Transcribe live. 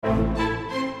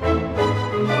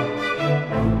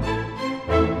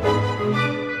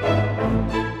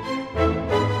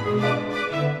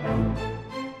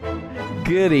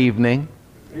Good evening.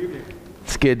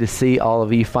 It's good to see all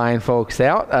of you fine folks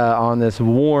out on this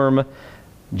warm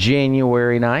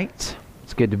January night.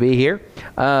 It's good to be here.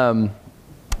 Tonight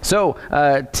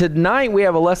we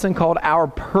have a lesson called Our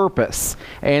Purpose,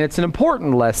 and it's an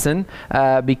important lesson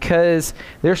because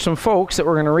there's some folks that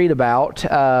we're going to read about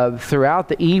throughout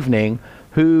the evening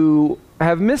who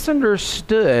have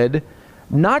misunderstood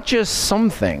not just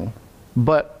something,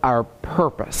 but our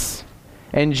purpose.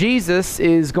 And Jesus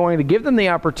is going to give them the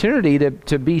opportunity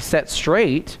to be set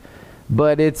straight,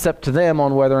 but it's up to them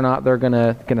on whether or not they're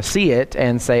gonna see it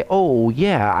and say, "Oh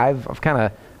yeah,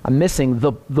 I'm missing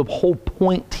the whole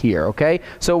point here." Okay,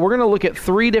 so we're gonna look at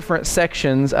three different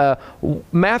sections.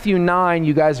 Matthew 9,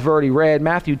 you guys have already read.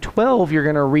 Matthew 12, you're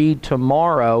gonna read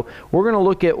tomorrow. We're gonna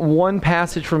look at one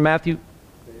passage from Matthew.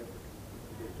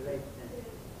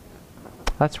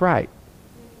 That's right.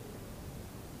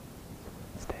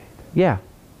 Yeah.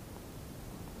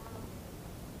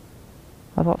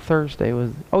 I thought Thursday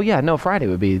was... Oh, yeah, no, Friday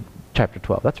would be chapter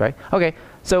 12. That's right. Okay,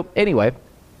 so anyway,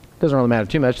 doesn't really matter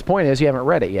too much. The point is you haven't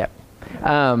read it yet.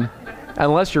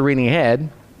 Unless you're reading ahead,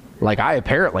 like I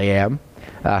apparently am.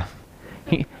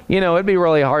 It'd be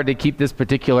really hard to keep this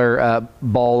particular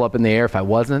ball up in the air if I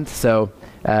wasn't. So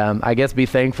I guess be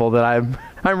thankful that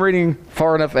I'm reading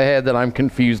far enough ahead that I'm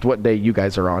confused what day you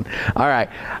guys are on. All right.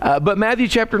 But Matthew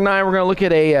chapter 9, we're going to look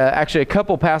at actually a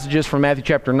couple passages from Matthew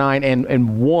chapter 9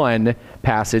 and one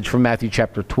passage from Matthew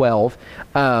chapter 12,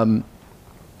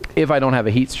 if I don't have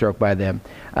a heat stroke by then.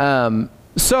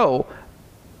 So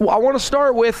I want to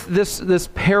start with this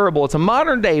parable. It's a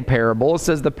modern day parable. It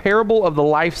says the parable of the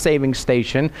life-saving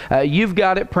station. You've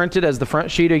got it printed as the front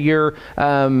sheet of your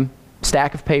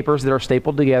stack of papers that are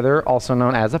stapled together, also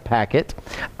known as a packet.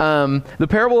 The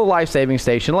parable of the life-saving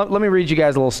station. Let me read you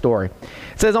guys a little story.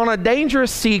 It says, on a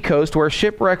dangerous seacoast where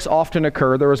shipwrecks often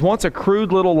occur, there was once a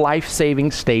crude little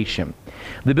life-saving station.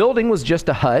 The building was just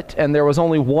a hut, and there was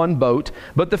only one boat,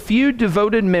 but the few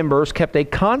devoted members kept a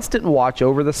constant watch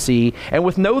over the sea, and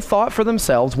with no thought for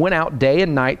themselves, went out day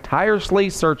and night tirelessly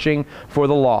searching for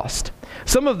the lost.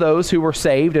 Some of those who were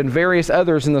saved and various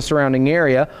others in the surrounding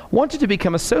area wanted to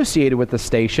become associated with the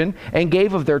station and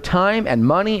gave of their time and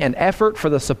money and effort for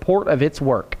the support of its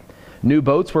work. New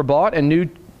boats were bought and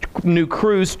new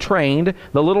crews trained.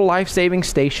 The little life-saving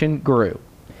station grew.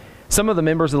 Some of the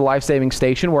members of the life-saving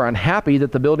station were unhappy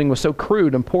that the building was so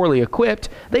crude and poorly equipped.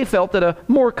 They felt that a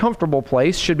more comfortable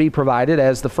place should be provided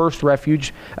as the first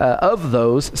refuge of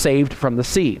those saved from the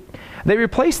sea. They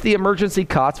replaced the emergency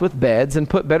cots with beds and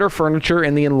put better furniture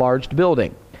in the enlarged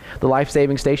building. The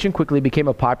life-saving station quickly became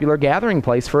a popular gathering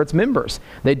place for its members.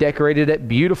 They decorated it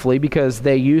beautifully because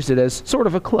they used it as sort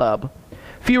of a club.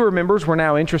 Fewer members were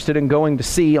now interested in going to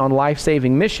sea on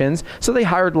life-saving missions, so they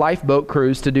hired lifeboat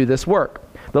crews to do this work.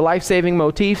 The life-saving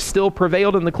motif still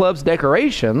prevailed in the club's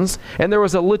decorations, and there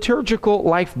was a liturgical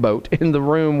lifeboat in the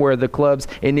room where the club's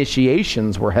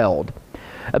initiations were held.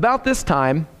 About this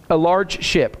time, a large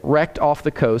ship wrecked off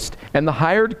the coast, and the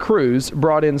hired crews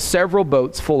brought in several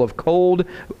boats full of cold,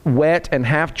 wet, and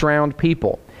half-drowned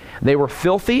people. They were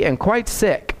filthy and quite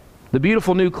sick. The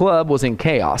beautiful new club was in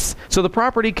chaos, so the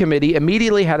property committee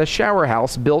immediately had a shower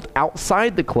house built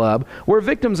outside the club where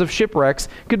victims of shipwrecks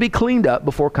could be cleaned up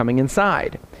before coming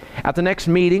inside. At the next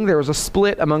meeting, there was a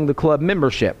split among the club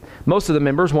membership. Most of the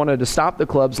members wanted to stop the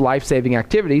club's life-saving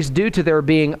activities due to their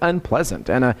being unpleasant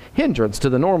and a hindrance to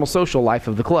the normal social life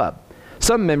of the club.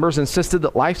 Some members insisted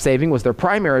that life-saving was their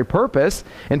primary purpose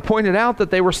and pointed out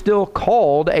that they were still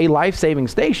called a life-saving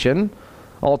station.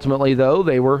 Ultimately, though,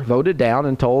 they were voted down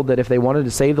and told that if they wanted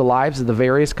to save the lives of the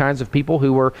various kinds of people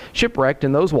who were shipwrecked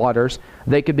in those waters,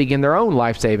 they could begin their own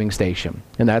life-saving station.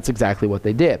 And that's exactly what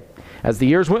they did. As the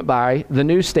years went by, the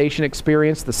new station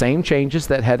experienced the same changes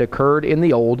that had occurred in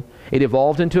the old. It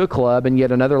evolved into a club, and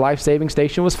yet another life-saving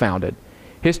station was founded.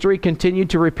 History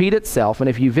continued to repeat itself, and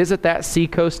if you visit that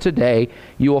seacoast today,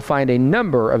 you will find a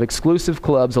number of exclusive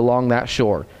clubs along that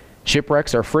shore.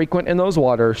 Shipwrecks are frequent in those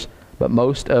waters, but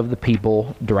most of the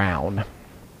people drown.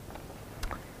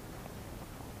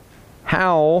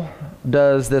 How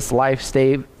does this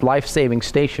life-saving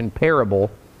station parable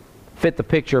fit the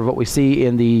picture of what we see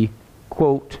in the,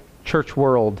 quote, church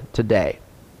world today?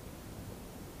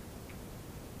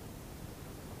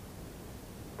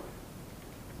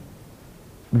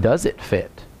 Does it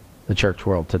fit the church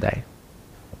world today?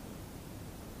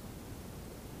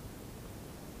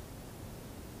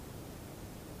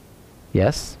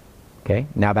 Yes? Okay,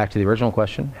 now back to the original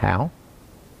question. How?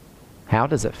 How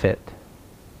does it fit?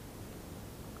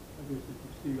 I guess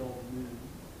if you see all the new,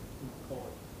 we'll call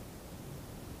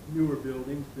it newer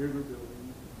buildings, bigger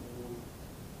buildings,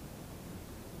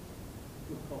 more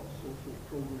we'll call it social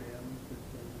programs and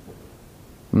things that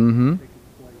are Mm-hmm. taking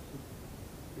place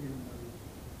in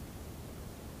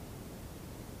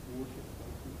those worship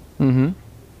places.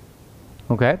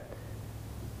 Mm-hmm. Okay.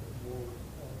 More on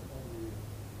the,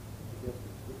 I guess,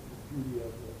 the beauty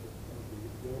of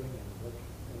the building and let's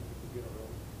get our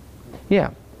own. Yeah.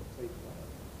 Safe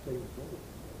building.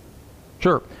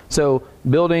 Sure. So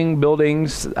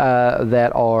buildings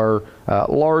that are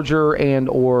larger and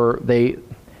or they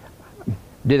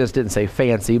Dennis didn't say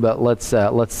fancy, but let's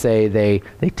say they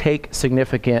take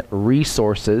significant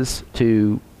resources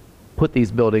to put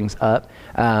these buildings up.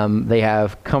 They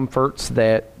have comforts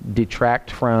that detract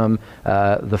from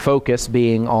the focus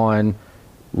being on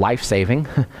life-saving,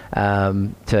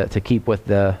 to keep with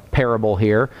the parable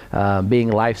here, being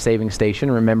a life-saving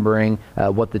station, remembering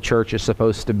what the church is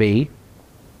supposed to be.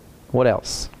 What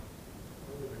else?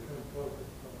 They become focused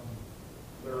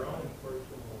on their own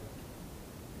personal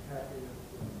happiness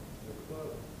and the club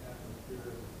atmosphere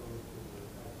as opposed to the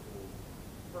actual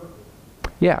purpose.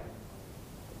 Yeah.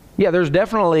 Yeah, there's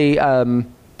definitely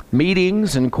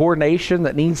meetings and coordination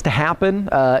that needs to happen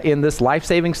in this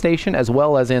life-saving station as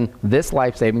well as in this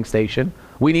life-saving station.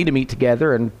 We need to meet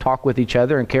together and talk with each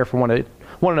other and care for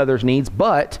one another's needs,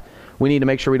 but we need to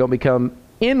make sure we don't become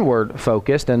inward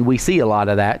focused, and we see a lot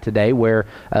of that today where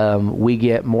we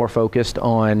get more focused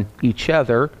on each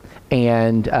other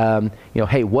and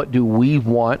hey, what do we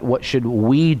want? What should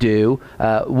we do?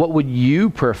 What would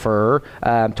you prefer?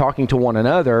 Talking to one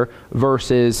another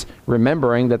versus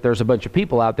remembering that there's a bunch of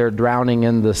people out there drowning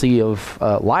in the sea of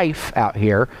life out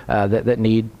here that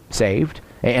need saved.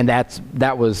 And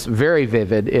that was very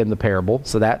vivid in the parable,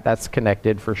 so that's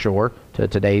connected for sure to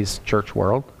today's church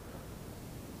world.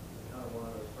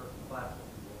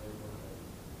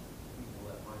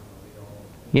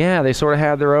 Yeah, they sort of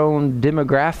had their own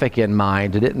demographic in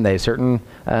mind, didn't they? Certain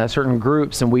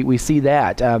groups, and we see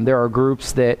that. There are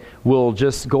groups that will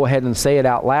just go ahead and say it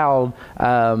out loud.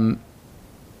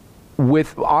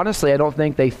 Honestly, I don't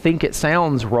think they think it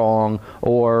sounds wrong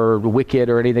or wicked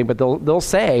or anything, but they'll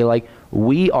say, like,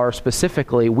 we are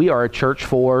a church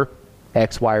for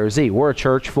X, Y, or Z. We're a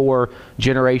church for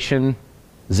Generation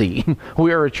Z.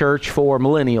 We are a church for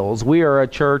millennials. We are a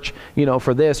church,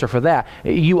 for this or for that.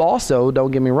 You also,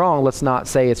 don't get me wrong, let's not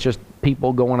say it's just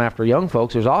people going after young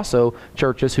folks. There's also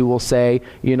churches who will say,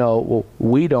 well,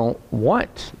 we don't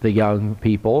want the young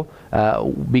people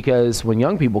because when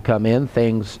young people come in,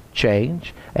 things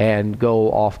change and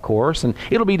go off course. And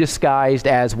it'll be disguised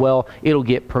as, well, it'll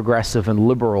get progressive and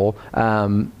liberal.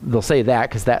 They'll say that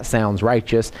because that sounds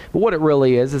righteous. But what it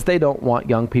really is they don't want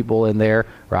young people in there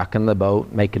rocking the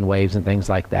boat, making waves and things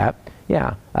like that.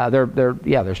 Yeah,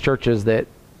 there's churches that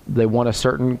they want a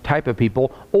certain type of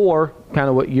people, or kind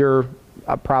of what you're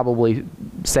probably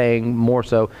saying more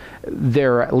so,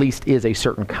 there at least is a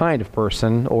certain kind of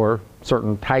person or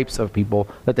certain types of people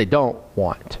that they don't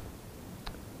want.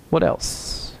 What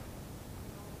else?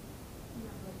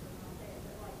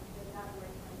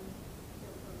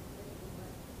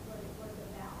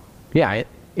 Yeah,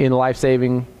 in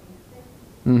life-saving.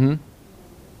 Mm-hmm.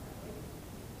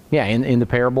 Yeah, in the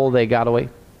parable, they got away.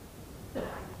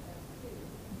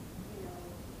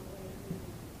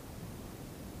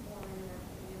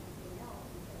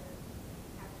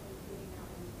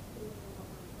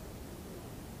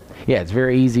 Yeah, it's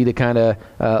very easy to kind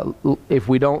of, if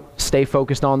we don't stay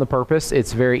focused on the purpose,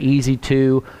 it's very easy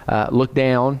to look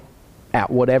down at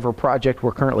whatever project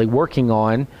we're currently working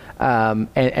on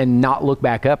and not look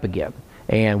back up again.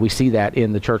 And we see that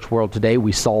in the church world today.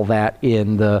 We saw that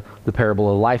in the parable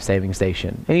of the life-saving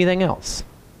station. Anything else?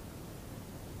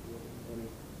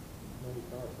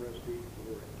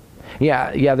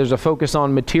 Yeah, there's a focus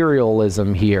on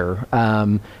materialism here.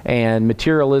 And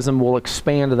materialism will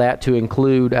expand that to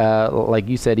include, like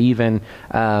you said, even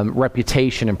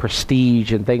reputation and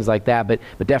prestige and things like that, but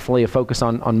definitely a focus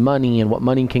on money and what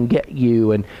money can get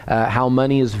you and how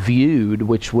money is viewed,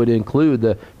 which would include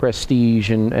the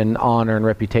prestige and honor and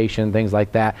reputation and things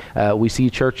like that. We see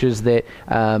churches that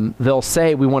they'll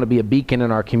say we want to be a beacon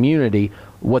in our community.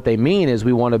 What they mean is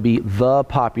we want to be the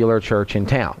popular church in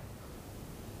town.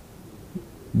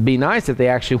 Be nice if they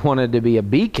actually wanted to be a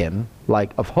beacon,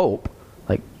 like of hope,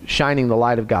 like shining the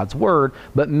light of God's word.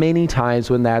 But many times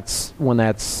when that's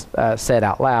said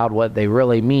out loud, what they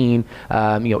really mean,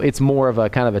 it's more of a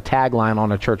kind of a tagline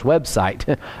on a church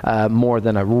website, more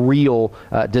than a real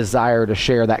desire to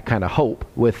share that kind of hope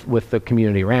with the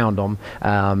community around them.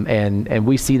 And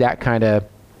we see that kind of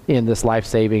in this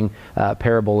life-saving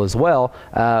parable as well.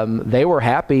 They were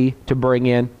happy to bring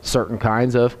in certain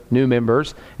kinds of new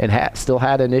members and still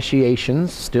had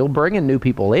initiations, still bringing new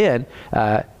people in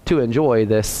to to enjoy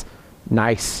this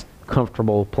nice,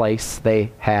 comfortable place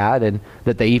they had, and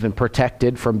that they even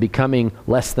protected from becoming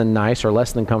less than nice or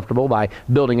less than comfortable by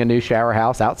building a new shower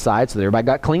house outside so that everybody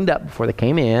got cleaned up before they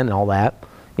came in and all that.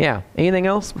 Yeah. Anything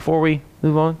else before we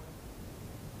move on?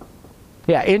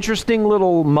 Yeah, interesting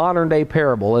little modern day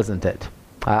parable, isn't it?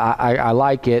 I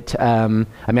like it. I mean,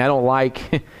 I don't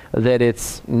like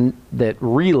that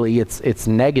really it's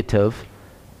negative,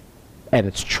 and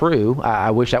it's true.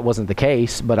 I wish that wasn't the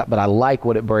case, but I like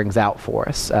what it brings out for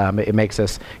us. It makes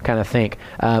us kind of think.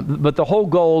 But the whole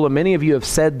goal, and many of you have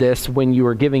said this when you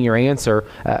were giving your answer,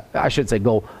 I should say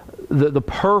goal, the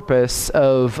purpose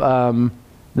of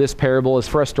this parable is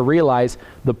for us to realize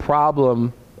the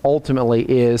problem ultimately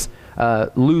is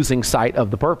losing sight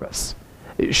of the purpose.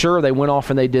 Sure, they went off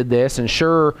and they did this, and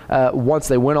sure, once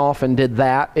they went off and did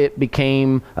that, it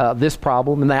became this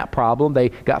problem and that problem. They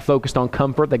got focused on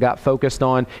comfort. They got focused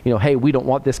on, hey, we don't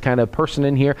want this kind of person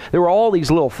in here. There were all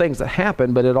these little things that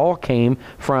happened, but it all came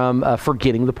from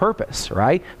forgetting the purpose,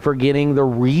 right? Forgetting the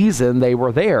reason they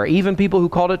were there. Even people who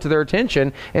called it to their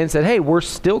attention and said, hey, we're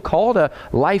still called a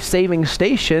life-saving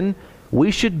station.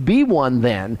 We should be one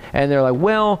then. And they're like,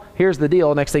 well, here's the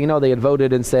deal. Next thing you know, they had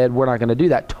voted and said, we're not going to do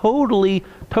that. Totally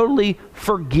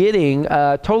forgetting,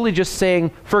 totally just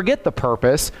saying, forget the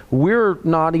purpose. We're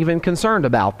not even concerned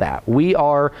about that. We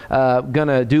are going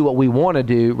to do what we want to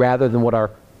do rather than what our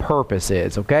purpose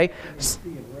is, okay? You see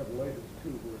in Revelations too,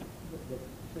 where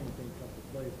the same thing comes to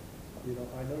play.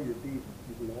 I know your deeds,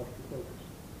 you've lost your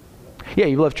focus. Yeah,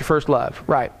 you've left your first love,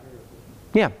 right.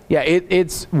 Yeah.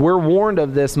 We're warned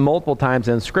of this multiple times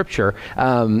in Scripture,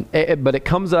 but it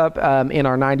comes up in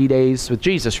our 90 Days with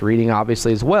Jesus reading,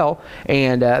 obviously, as well,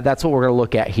 and that's what we're going to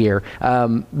look at here.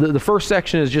 The first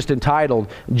section is just entitled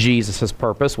Jesus'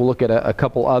 Purpose. We'll look at a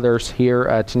couple others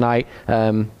here tonight,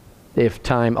 if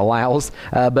time allows.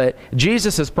 But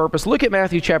Jesus' purpose, look at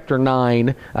Matthew chapter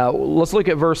 9. Let's look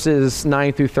at verses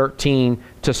 9 through 13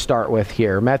 to start with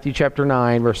here. Matthew chapter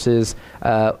 9, verses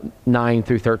 9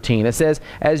 through 13. It says,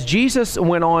 as Jesus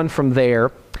went on from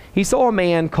there, he saw a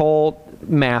man called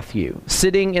Matthew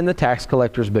sitting in the tax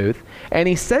collector's booth, and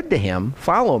he said to him,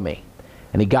 follow me.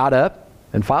 And he got up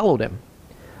and followed him.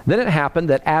 Then it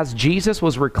happened that as Jesus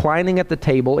was reclining at the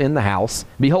table in the house,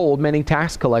 behold, many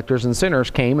tax collectors and sinners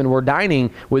came and were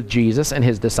dining with Jesus and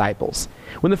his disciples.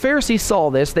 When the Pharisees saw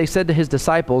this, they said to his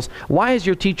disciples, why is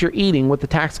your teacher eating with the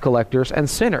tax collectors and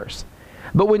sinners?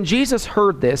 But when Jesus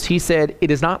heard this, he said,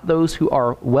 it is not those who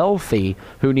are wealthy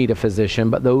who need a physician,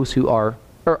 but those who are,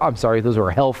 those who are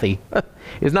healthy.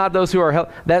 It's not those who are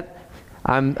healthy.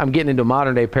 I'm getting into a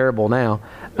modern day parable now.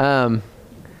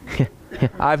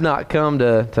 I've not come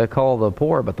to call the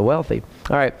poor, but the wealthy.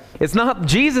 All right.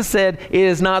 Jesus said, it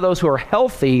is not those who are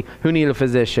healthy who need a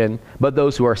physician, but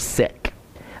those who are sick.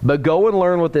 But go and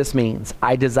learn what this means.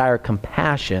 I desire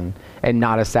compassion and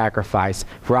not a sacrifice,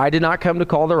 for I did not come to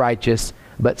call the righteous,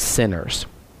 but sinners.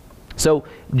 So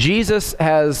Jesus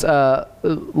has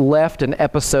left an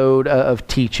episode of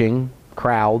teaching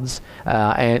crowds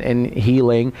and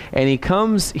healing, and he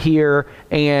comes here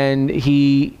and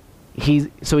he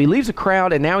leaves a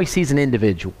crowd, and now he sees an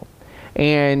individual.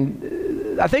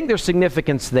 And I think there's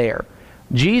significance there.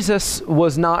 Jesus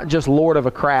was not just Lord of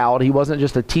a crowd. He wasn't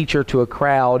just a teacher to a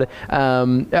crowd.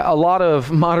 A lot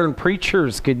of modern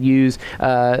preachers could use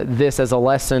this as a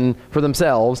lesson for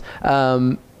themselves.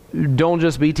 Don't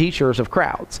just be teachers of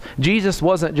crowds. Jesus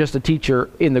wasn't just a teacher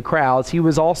in the crowds. He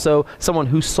was also someone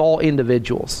who saw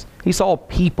individuals. He saw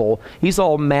people. He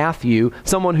saw Matthew,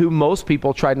 someone who most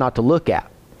people tried not to look at.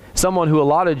 Someone who a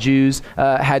lot of Jews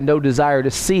had no desire to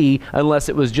see unless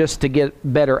it was just to get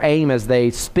better aim as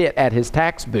they spit at his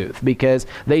tax booth, because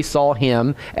they saw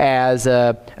him as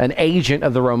an agent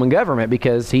of the Roman government,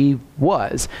 because he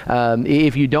was.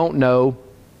 If you don't know,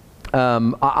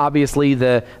 obviously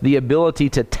the ability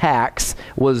to tax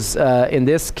was, in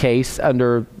this case,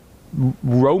 under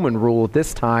Roman rule at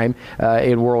this time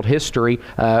in world history.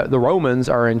 The Romans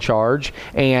are in charge,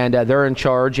 and they're in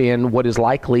charge in what is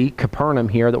likely Capernaum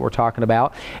here that we're talking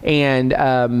about. And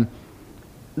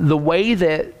the way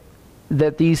that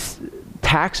these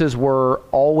taxes were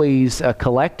always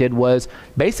collected was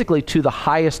basically to the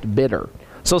highest bidder.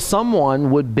 So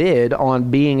someone would bid on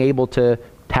being able to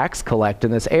tax collect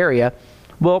in this area.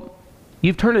 Well,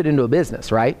 you've turned it into a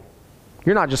business, right?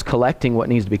 You're not just collecting what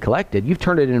needs to be collected. You've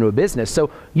turned it into a business.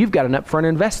 So you've got an upfront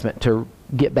investment to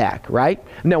get back, right?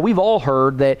 Now, we've all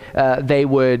heard that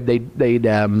they'd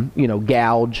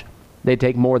gouge. They'd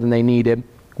take more than they needed.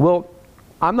 Well,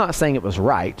 I'm not saying it was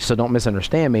right, so don't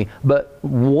misunderstand me. But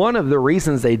one of the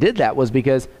reasons they did that was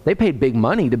because they paid big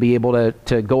money to be able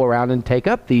to go around and take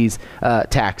up these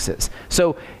taxes.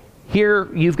 So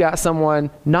here you've got someone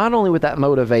not only with that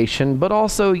motivation, but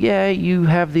also, yeah, you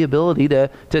have the ability to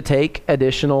take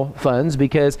additional funds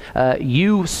because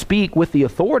you speak with the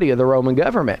authority of the Roman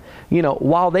government. You know,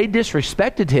 while they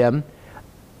disrespected him,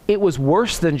 it was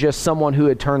worse than just someone who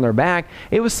had turned their back.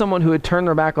 It was someone who had turned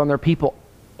their back on their people,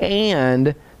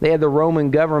 and they had the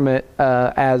Roman government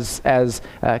as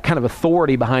kind of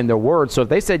authority behind their words. So if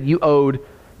they said you owed,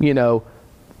 you know,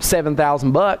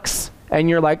 $7,000, and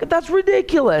you're like, that's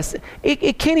ridiculous.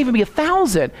 It can't even be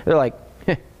 1,000. They're like,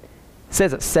 it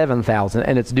says it's 7,000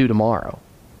 and it's due tomorrow.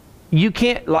 You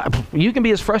can't. You can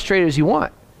be as frustrated as you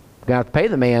want. You're gonna have to pay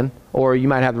the man, or you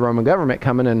might have the Roman government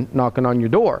coming and knocking on your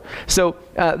door. So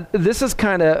this is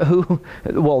kind of who.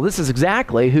 Well, this is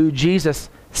exactly who Jesus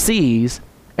sees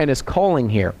and is calling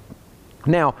here.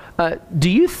 Now, do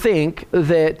you think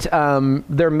that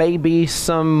there may be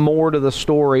some more to the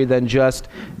story than just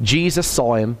Jesus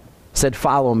saw him, said,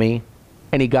 "Follow me,"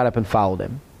 and he got up and followed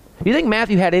him? Do you think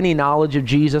Matthew had any knowledge of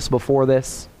Jesus before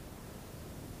this?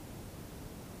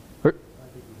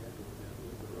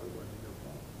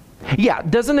 Yeah,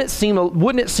 wouldn't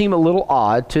it seem a little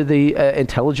odd to the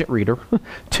intelligent reader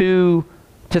to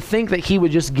think that he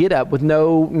would just get up with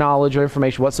no knowledge or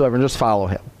information whatsoever and just follow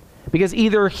him? Because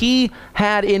either he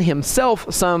had in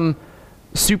himself some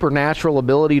supernatural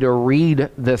ability to read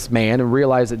this man and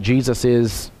realize that Jesus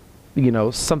is, you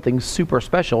know, something super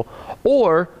special,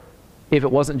 or if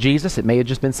it wasn't Jesus, it may have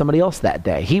just been somebody else that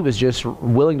day. He was just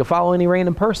willing to follow any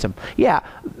random person. Yeah,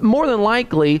 more than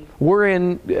likely, more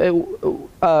than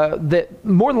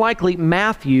likely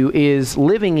Matthew is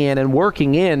living in and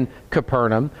working in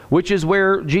Capernaum, which is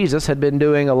where Jesus had been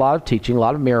doing a lot of teaching, a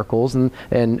lot of miracles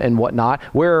and whatnot,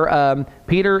 where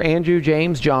Peter, Andrew,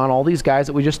 James, John, all these guys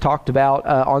that we just talked about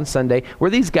on Sunday,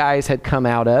 where these guys had come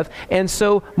out of. And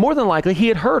so more than likely, he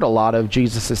had heard a lot of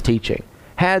Jesus' teaching,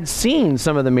 had seen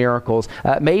some of the miracles,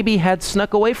 maybe had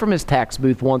snuck away from his tax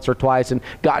booth once or twice and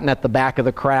gotten at the back of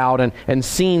the crowd and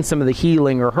seen some of the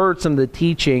healing or heard some of the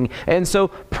teaching. And so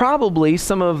probably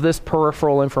some of this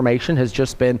peripheral information has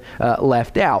just been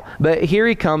left out. But here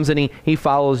he comes and he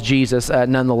follows Jesus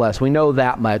nonetheless. We know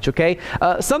that much, okay?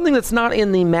 Something that's not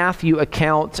in the Matthew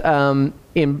account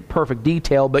in perfect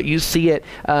detail, but you see it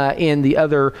in the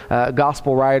other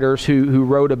gospel writers who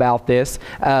wrote about this,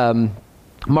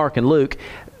 Mark and Luke.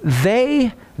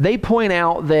 They point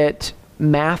out that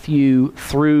Matthew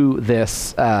threw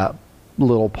this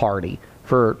little party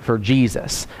for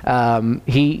Jesus.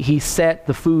 He set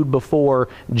the food before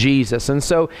Jesus, and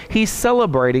so he's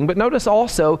celebrating. But notice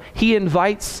also he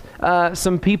invites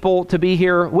some people to be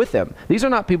here with him. These are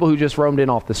not people who just roamed in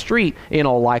off the street in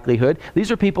all likelihood.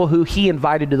 These are people who he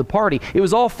invited to the party. It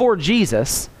was all for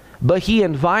Jesus, but he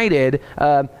invited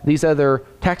these other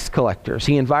tax collectors.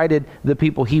 He invited the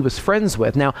people he was friends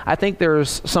with. Now, I think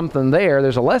there's something there.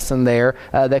 There's a lesson there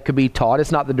that could be taught.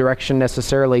 It's not the direction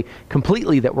necessarily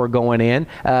completely that we're going in,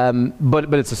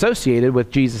 but it's associated with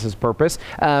Jesus' purpose.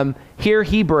 Here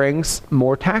he brings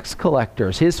more tax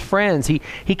collectors, his friends.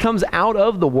 He comes out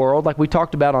of the world, like we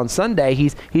talked about on Sunday.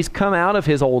 He's come out of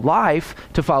his old life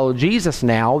to follow Jesus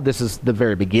now. This is the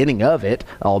very beginning of it,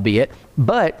 albeit,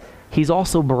 but he's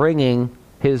also bringing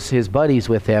his buddies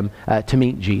with him to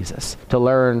meet Jesus, to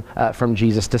learn from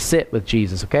Jesus, to sit with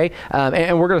Jesus, okay?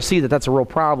 And we're going to see that that's a real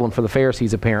problem for the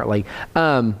Pharisees, apparently.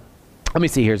 Let me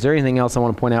see here. Is there anything else I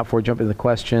want to point out before we jump into the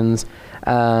questions?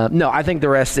 No, I think the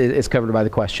rest is covered by the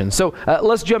questions. So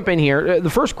let's jump in here. The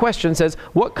first question says,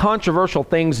 what controversial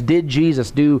things did Jesus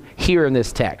do here in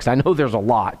this text? I know there's a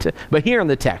lot, but here in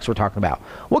the text we're talking about.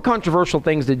 What controversial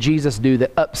things did Jesus do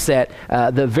that upset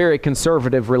the very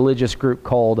conservative religious group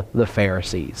called the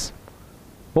Pharisees?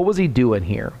 What was he doing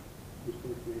here?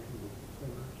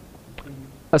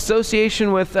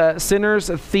 Association with sinners,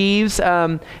 thieves,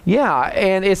 yeah,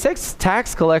 and it says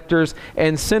tax collectors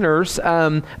and sinners,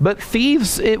 but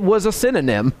thieves, it was a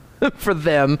synonym for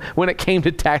them when it came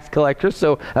to tax collectors.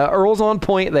 So Earl's on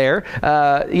point there.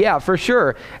 Yeah, for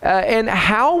sure. And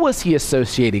how was he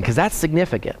associating? Because that's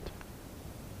significant.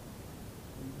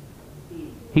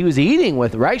 He was eating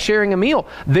with, right? Sharing a meal.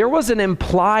 There was an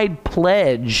implied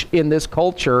pledge in this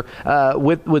culture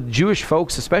with Jewish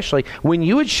folks especially. When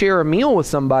you would share a meal with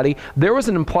somebody, there was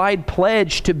an implied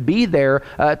pledge to be there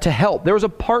to help. There was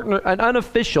an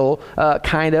unofficial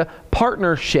kind of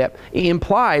partnership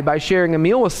implied by sharing a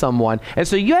meal with someone. And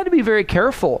so you had to be very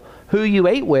careful who you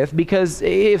ate with, because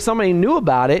if somebody knew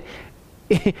about it,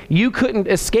 you couldn't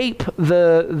escape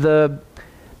the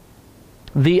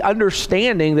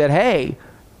understanding that, hey,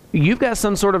 you've got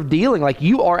some sort of dealing, like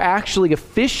you are actually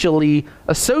officially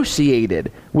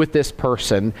associated with this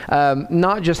person.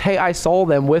 Not just, hey, I saw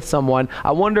them with someone.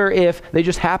 I wonder if they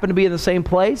just happen to be in the same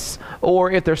place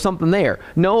or if there's something there.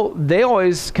 No, they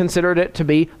always considered it to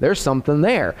be there's something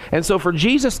there. And so for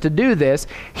Jesus to do this,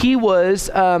 he was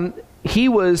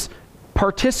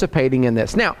participating in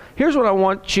this. Now, here's what I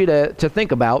want you to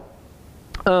think about.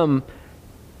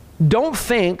 Don't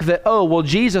think that, oh, well,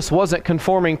 Jesus wasn't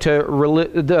conforming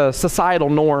to the societal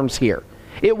norms here.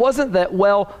 It wasn't that,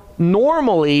 well,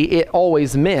 normally it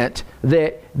always meant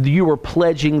that you were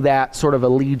pledging that sort of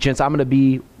allegiance. I'm going to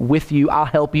be with you. I'll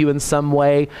help you in some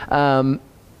way.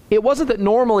 It wasn't that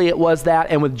normally it was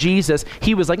that, and with Jesus,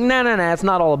 he was like, no, it's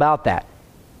not all about that.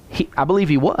 I believe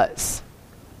he was.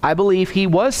 I believe he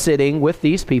was sitting with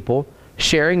these people,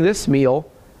 sharing this meal,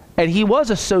 and he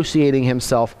was associating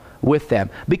himself with them.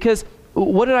 Because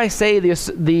what did I say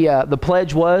the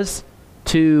pledge was?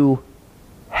 To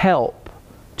help,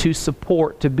 to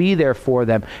support, to be there for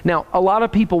them. Now, a lot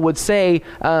of people would say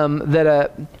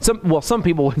some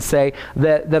people would say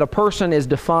that a person is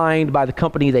defined by the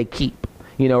company they keep,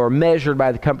 or measured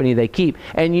by the company they keep.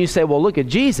 And you say, well, look at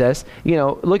Jesus,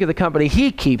 look at the company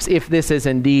he keeps, if this is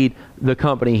indeed the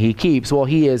company he keeps. Well,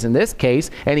 he is in this case,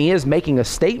 and he is making a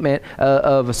statement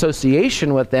of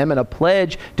association with them and a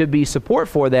pledge to be support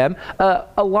for them.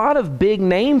 A lot of big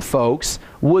name folks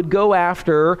would go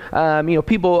after,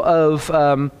 people of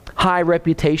high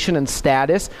reputation and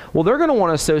status. Well, they're going to want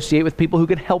to associate with people who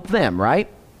can help them, right?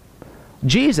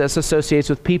 Jesus associates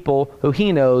with people who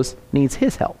he knows needs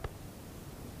his help.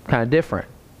 Kind of different,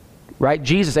 right?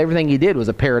 Jesus, everything he did was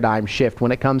a paradigm shift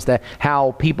when it comes to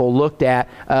how people looked at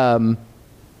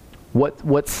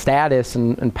what status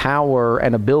and power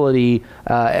and ability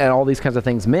and all these kinds of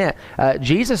things meant.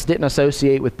 Jesus didn't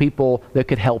associate with people that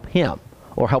could help him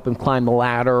or help him climb the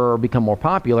ladder or become more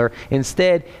popular.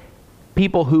 Instead,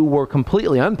 people who were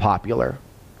completely unpopular,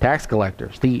 tax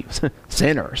collectors, thieves,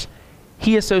 sinners,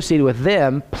 he associated with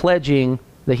them, pledging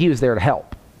that he was there to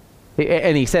help.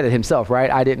 And he said it himself, right?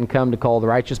 I didn't come to call the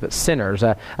righteous, but sinners.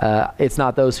 It's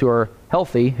not those who are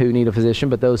healthy who need a physician,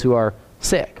 but those who are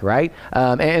sick, right?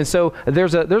 And so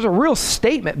there's a real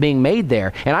statement being made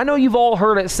there. And I know you've all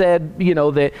heard it said,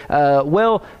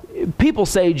 that, people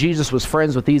say Jesus was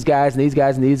friends with these guys and these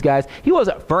guys and these guys. He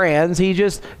wasn't friends. He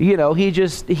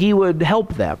would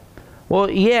help them.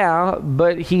 Well, yeah,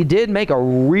 but he did make a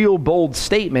real bold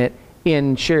statement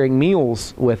in sharing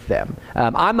meals with them.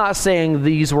 I'm not saying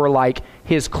these were like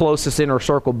his closest inner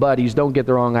circle buddies. Don't get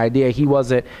the wrong idea. He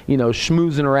wasn't,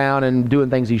 schmoozing around and doing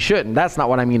things he shouldn't. That's not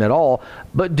what I mean at all.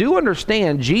 But do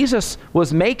understand, Jesus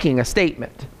was making a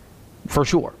statement, for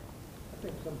sure. I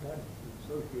think sometimes it's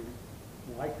associated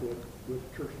likely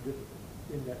with church discipline,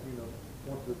 in that,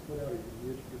 once they're put out of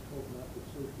your list, you're told not to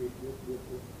associate with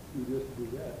do this,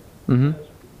 do that. Mm-hmm. That's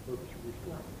the purpose of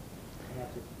restoring. And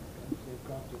that's the same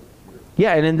concept.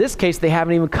 Yeah, and in this case, they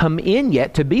haven't even come in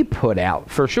yet to be put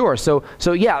out, for sure. So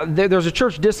yeah, there's a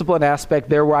church discipline aspect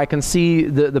there where I can see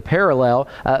the parallel.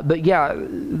 But yeah,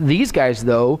 these guys,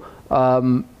 though,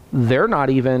 they're not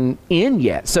even in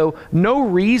yet. So no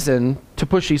reason to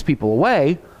push these people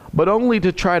away, but only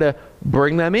to try to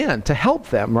bring them in, to help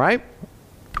them, right?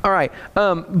 All right,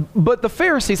 but the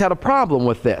Pharisees had a problem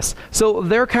with this. So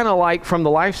they're kind of like, from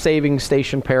the life-saving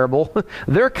station parable,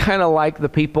 they're kind of like the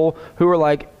people who are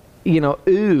like,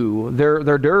 ooh,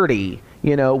 they're dirty.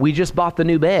 We just bought the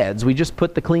new beds. We just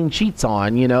put the clean sheets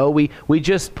on. We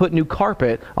just put new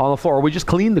carpet on the floor. We just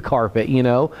cleaned the carpet.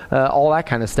 All that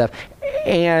kind of stuff.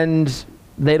 And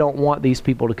they don't want these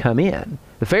people to come in.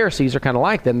 The Pharisees are kind of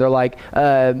like them. They're like,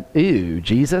 ooh,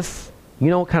 Jesus, you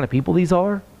know what kind of people these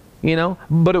are?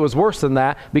 But it was worse than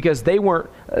that, because they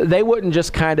wouldn't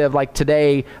just kind of like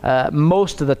today,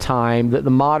 most of the time, the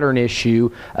modern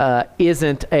issue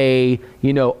isn't a,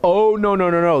 oh,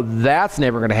 no, that's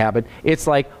never going to happen. It's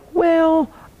like, well,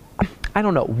 I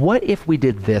don't know, what if we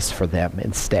did this for them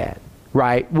instead,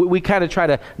 right? We kind of try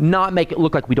to not make it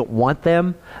look like we don't want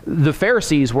them. The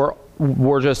Pharisees were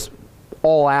just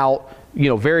all out,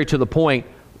 very to the point.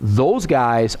 Those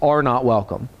guys are not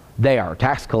welcome. They are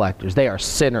tax collectors. They are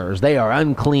sinners. They are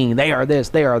unclean. They are this.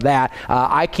 They are that.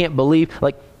 I can't believe,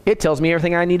 it tells me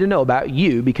everything I need to know about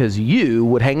you because you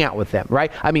would hang out with them,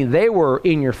 right? I mean, they were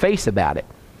in your face about it.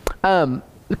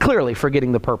 Clearly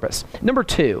forgetting the purpose. Number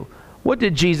 2, what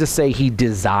did Jesus say he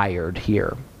desired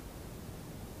here?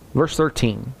 Verse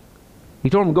 13. He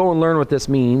told them, go and learn what this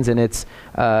means, and it's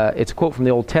a quote from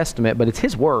the Old Testament, but it's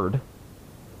his word.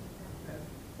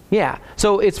 Yeah,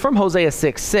 so it's from Hosea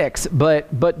 6:6,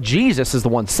 but Jesus is the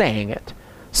one saying it.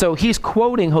 So he's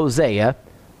quoting Hosea,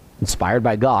 inspired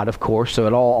by God, of course, so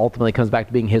it all ultimately comes back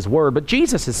to being his word, but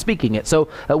Jesus is speaking it. So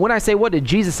when I say, what did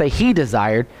Jesus say he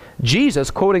desired?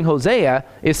 Jesus, quoting Hosea,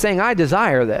 is saying, I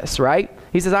desire this, right?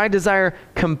 He says, I desire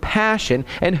compassion.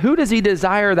 And who does he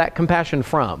desire that compassion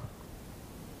from?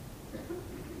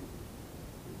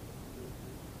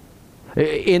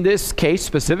 In this case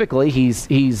specifically,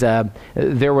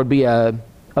 there would be a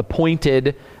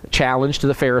pointed challenge to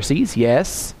the Pharisees,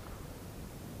 yes.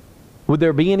 Would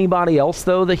there be anybody else,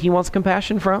 though, that he wants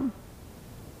compassion from?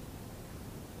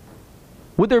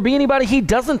 Would there be anybody he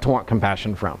doesn't want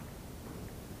compassion from?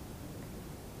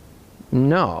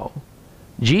 No.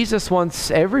 Jesus wants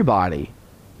everybody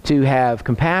to have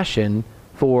compassion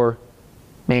for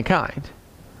mankind,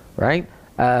 right?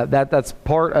 That's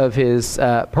part of his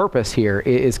purpose here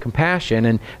is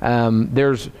compassion, and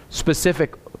there's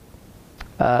specific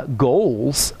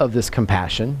goals of this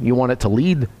compassion. You want it to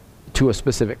lead to a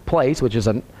specific place, which is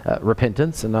a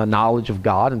repentance and a knowledge of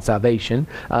God and salvation.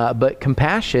 But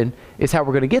compassion is how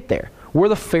we're going to get there. Were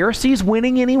the Pharisees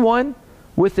winning anyone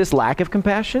with this lack of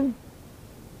compassion?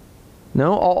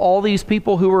 No? All these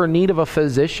people who were in need of a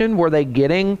physician, were they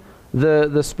getting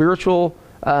the spiritual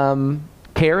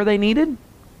care they needed?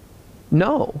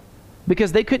 No.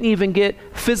 Because they couldn't even get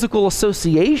physical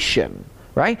association,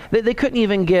 right? They couldn't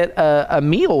even get a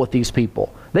meal with these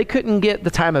people. They couldn't get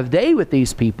the time of day with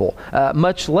these people,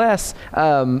 much less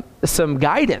some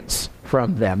guidance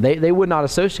from them. They would not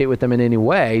associate with them in any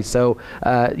way. So,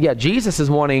 Jesus is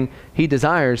he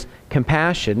desires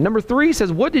compassion. Number 3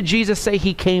 says, what did Jesus say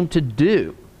he came to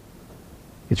do?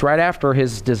 It's right after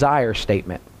his desire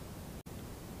statement.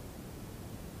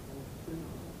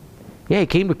 Yeah, he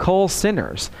came to call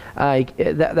sinners.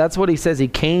 That's what he says he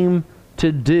came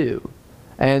to do.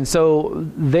 And so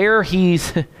there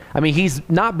he's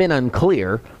not been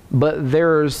unclear, but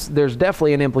there's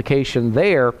definitely an implication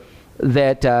there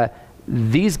that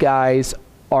these guys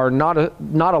are not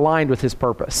aligned with his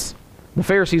purpose. The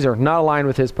Pharisees are not aligned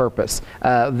with his purpose.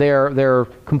 They're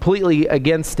completely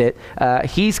against it.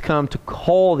 He's come to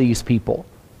call these people.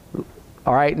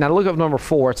 All right, now look at number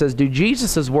 4. It says, do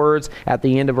Jesus' words at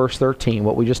the end of verse 13,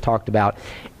 what we just talked about,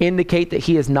 indicate that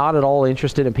he is not at all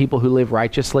interested in people who live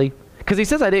righteously? Because he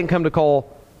says, I didn't come to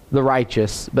call the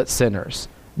righteous, but sinners.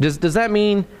 Does that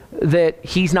mean that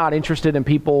he's not interested in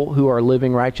people who are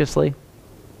living righteously?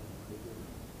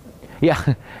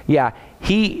 Yeah.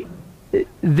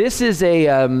 This is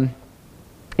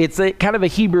it's a kind of a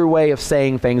Hebrew way of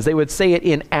saying things. They would say it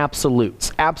in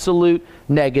absolutes. Absolute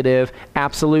negative,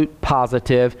 absolute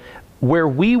positive, where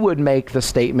we would make the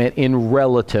statement in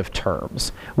relative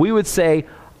terms. We would say,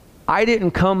 I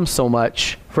didn't come so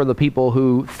much for the people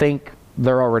who think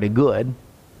they're already good.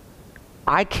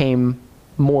 I came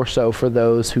more so for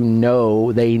those who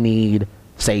know they need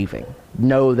saving,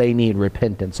 know they need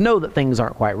repentance, know that things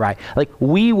aren't quite right. Like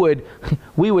we would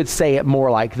say it more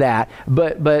like that.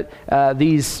 But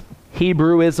these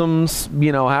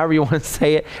Hebrewisms, however you want to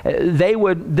say it,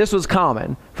 this was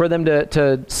common for them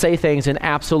to say things in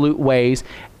absolute ways.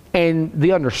 And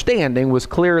the understanding was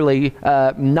clearly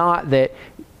not that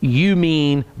you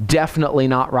mean definitely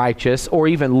not righteous or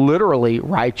even literally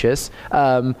righteous.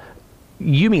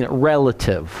 You mean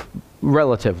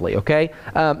relatively, okay?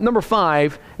 Number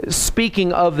 5,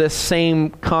 speaking of this same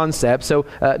concept. So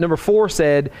number 4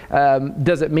 said,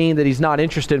 does it mean that he's not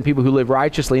interested in people who live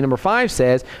righteously? Number 5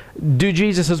 says, do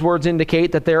Jesus' words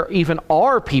indicate that there even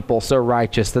are people so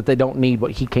righteous that they don't need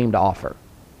what he came to offer?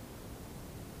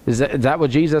 Is that what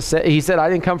Jesus said? He said,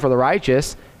 I didn't come for the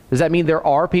righteous. Does that mean there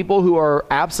are people who are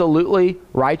absolutely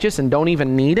righteous and don't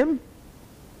even need him?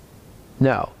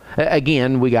 No.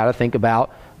 Again, we got to think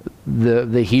about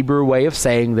the Hebrew way of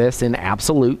saying this in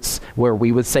absolutes, where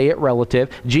we would say it relative.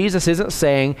 Jesus isn't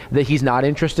saying that he's not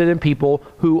interested in people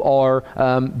who are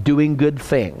doing good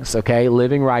things, okay,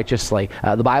 living righteously.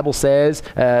 The Bible says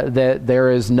that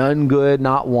there is none good,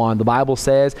 not one. The Bible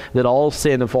says that all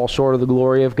sin and fall short of the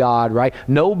glory of God, right?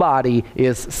 Nobody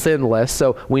is sinless,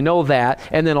 so we know that.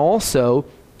 And then also,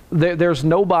 there's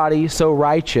nobody so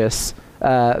righteous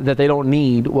that they don't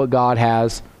need what God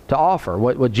has to offer,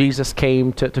 what Jesus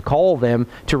came to call them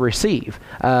to receive.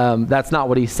 That's not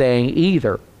what he's saying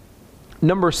either.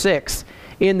 Number 6,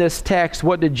 in this text,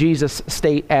 what did Jesus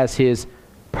state as his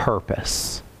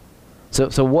purpose?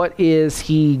 So what is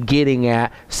he getting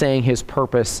at saying his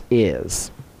purpose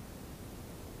is?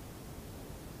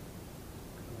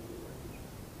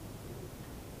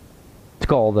 To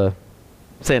call the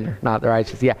sinner, not the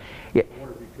righteous. Yeah.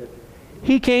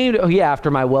 He came to,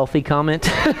 after my wealthy comment.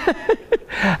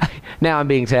 Now I'm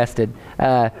being tested.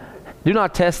 Do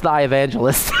not test thy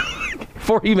evangelist,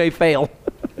 for he may fail.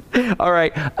 All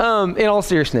right. In all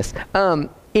seriousness,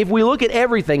 if we look at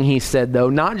everything he said, though,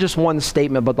 not just one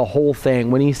statement, but the whole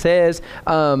thing, when he says,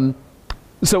 so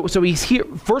he's here.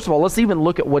 First of all, let's even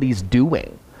look at what he's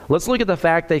doing. Let's look at the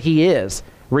fact that he is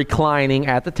reclining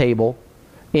at the table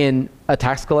in a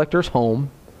tax collector's home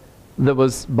that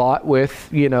was bought with,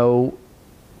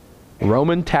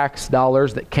 Roman tax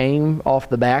dollars that came off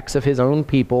the backs of his own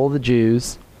people, the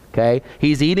Jews. Okay,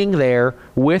 he's eating there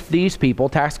with these people,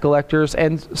 tax collectors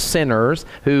and sinners,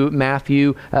 who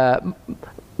Matthew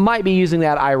might be using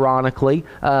that ironically,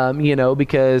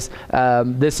 because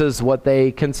this is what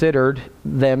they considered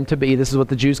them to be. This is what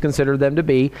the Jews considered them to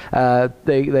be.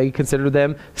 They considered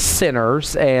them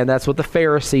sinners, and that's what the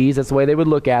Pharisees, that's the way they would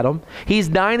look at them. He's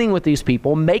dining with these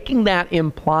people, making that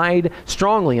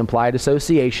strongly implied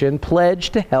association, pledge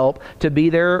to help, to be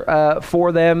there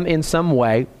for them in some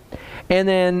way. And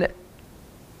then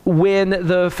when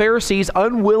the Pharisees,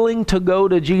 unwilling to go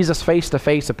to Jesus face to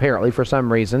face, apparently for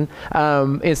some reason,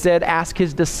 instead ask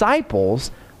his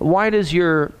disciples, why does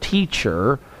your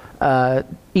teacher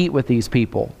eat with these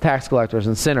people, tax collectors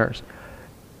and sinners?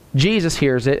 Jesus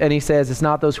hears it and he says, it's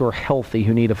not those who are healthy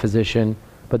who need a physician,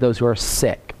 but those who are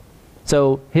sick.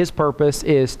 So his purpose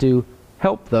is to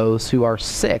help those who are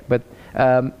sick. But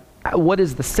what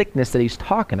is the sickness that he's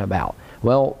talking about?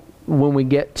 Well, when we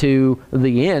get to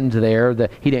the end there,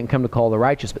 that he didn't come to call the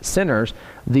righteous but sinners,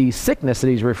 the sickness that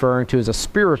he's referring to is a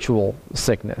spiritual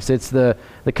sickness. It's the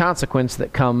consequence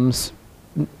that comes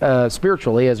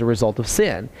spiritually as a result of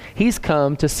sin. He's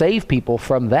come to save people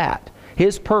from that.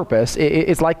 His purpose,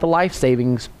 it's like the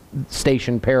life-saving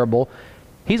station parable.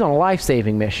 He's on a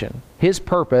life-saving mission. His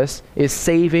purpose is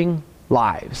saving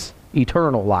lives,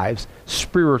 eternal lives,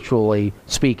 spiritually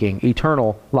speaking,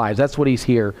 eternal lives. That's what he's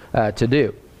here to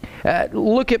do.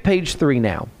 Look at page 3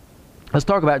 now. Let's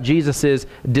talk about Jesus'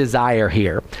 desire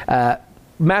here.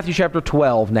 Matthew chapter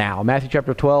 12 now. Matthew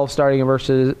chapter 12, starting in verse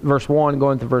 1,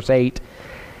 going to verse 8.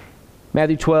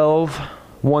 Matthew 12,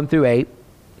 1 through 8.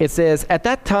 It says, at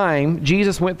that time,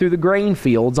 Jesus went through the grain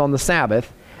fields on the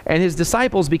Sabbath, and his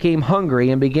disciples became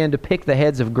hungry and began to pick the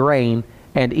heads of grain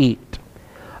and eat.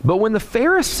 But when the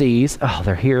Pharisees,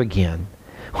 they're here again.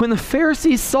 When the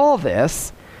Pharisees saw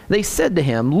this, they said to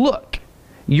him, look,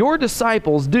 your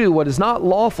disciples do what is not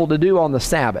lawful to do on the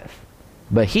Sabbath.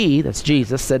 But he, that's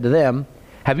Jesus, said to them,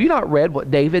 have you not read what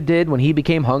David did when he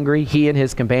became hungry, he and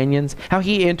his companions? How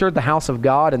he entered the house of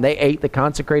God and they ate the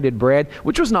consecrated bread,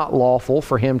 which was not lawful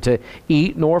for him to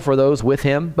eat, nor for those with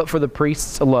him, but for the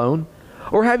priests alone?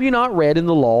 Or have you not read in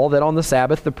the law that on the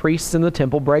Sabbath the priests in the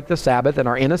temple break the Sabbath and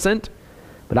are innocent?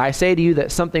 But I say to you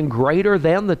that something greater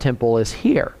than the temple is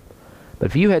here. But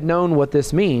if you had known what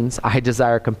this means, I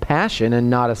desire compassion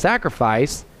and not a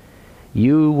sacrifice,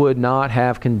 you would not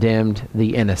have condemned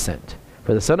the innocent.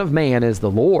 For the Son of Man is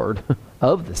the Lord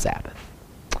of the Sabbath.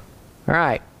 All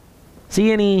right.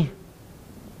 See any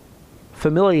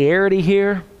familiarity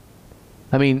here?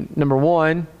 I mean, number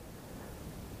one,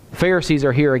 the Pharisees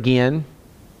are here again,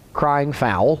 crying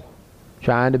foul,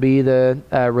 trying to be the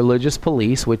religious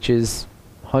police, which is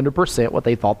 100% what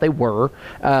they thought they were.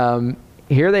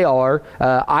 Here they are.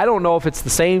 I don't know if it's the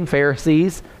same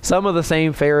Pharisees, some of the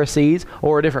same Pharisees,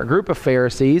 or a different group of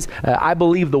Pharisees. I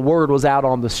believe the word was out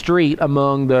on the street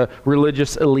among the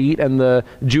religious elite and the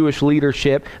Jewish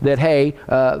leadership that, hey,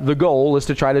 the goal is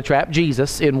to try to trap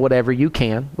Jesus in whatever you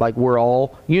can. Like, we're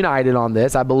all united on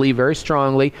this. I believe very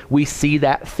strongly we see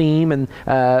that theme and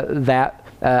that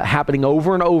happening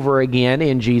over and over again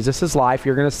in Jesus' life.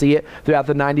 You're going to see it throughout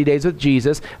the 90 days with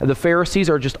Jesus. The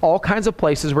Pharisees are just all kinds of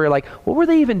places where you're like, what were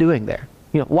they even doing there?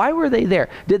 Why were they there?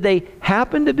 Did they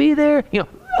happen to be there?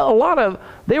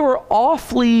 They were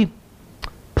awfully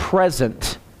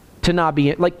present to not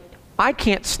be, like, I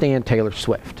can't stand Taylor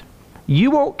Swift.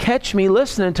 You won't catch me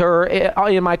listening to her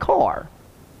in my car,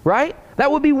 right?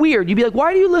 That would be weird. You'd be like,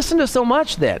 why do you listen to so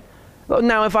much then?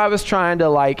 Now, if I was trying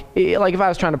to if I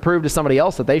was trying to prove to somebody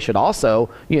else that they should also,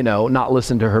 not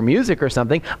listen to her music or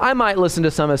something, I might listen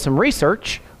to some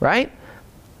research, right?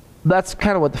 That's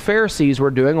kind of what the Pharisees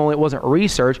were doing, only it wasn't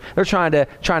research. They're trying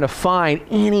to find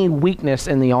any weakness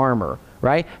in the armor,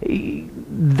 right?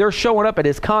 They're showing up at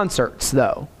his concerts,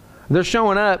 though. They're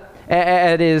showing up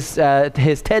at his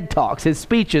TED Talks, his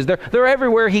speeches. They're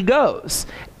everywhere he goes.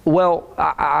 Well,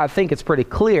 I think it's pretty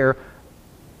clear.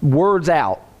 Word's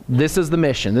out. This is the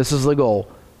mission. This is the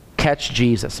goal. Catch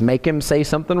Jesus. Make him say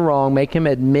something wrong. Make him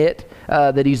admit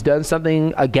that he's done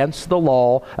something against the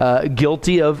law,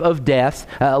 guilty of death.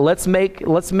 Let's get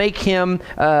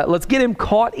him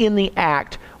caught in the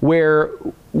act where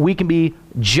we can be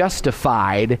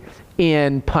justified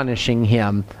in punishing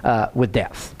him with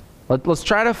death. Let's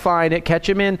try to find it, catch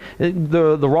him in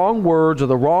the wrong words or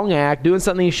the wrong act, doing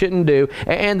something he shouldn't do.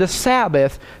 And the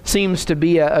Sabbath seems to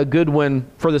be a good one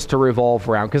for this to revolve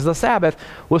around, because the Sabbath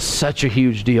was such a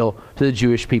huge deal to the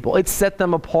Jewish people. It set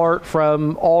them apart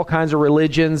from all kinds of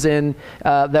religions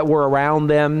that were around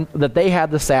them, that they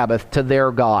had the Sabbath to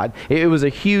their God. It was a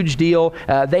huge deal.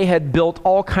 They had built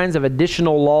all kinds of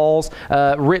additional laws,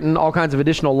 written all kinds of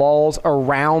additional laws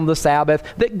around the Sabbath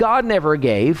that God never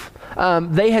gave.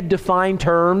 They had defined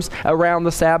terms around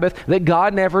the Sabbath that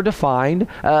God never defined,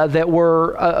 that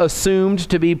were assumed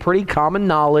to be pretty common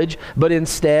knowledge, but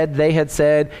instead they had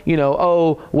said,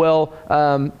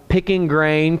 picking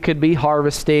grain could be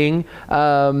harvesting,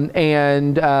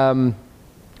 and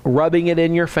rubbing it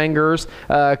in your fingers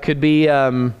could be,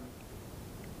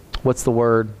 what's the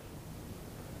word?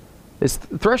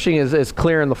 Threshing is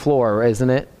clearing the floor, isn't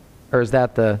it? Or is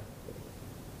that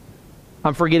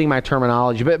I'm forgetting my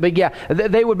terminology, but yeah,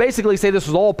 they would basically say this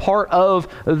was all part of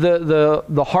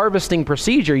the harvesting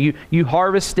procedure. You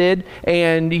harvested,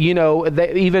 and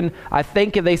I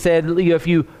think they said if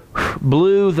you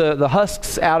blew the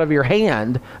husks out of your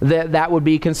hand, that would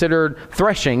be considered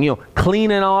threshing.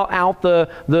 Cleaning out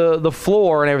the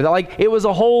floor and everything. Like, it was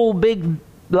a whole big.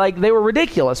 Like, they were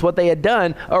ridiculous what they had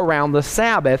done around the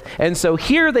Sabbath. And so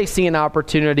here they see an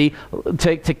opportunity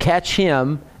to catch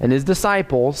him and his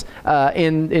disciples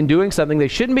in doing something they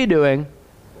shouldn't be doing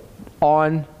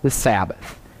on the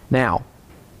Sabbath. Now,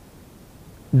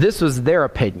 this was their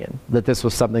opinion, that this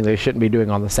was something they shouldn't be doing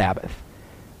on the Sabbath.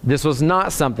 This was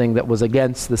not something that was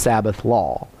against the Sabbath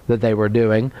law that they were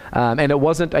doing, and it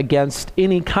wasn't against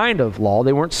any kind of law.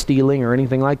 They weren't stealing or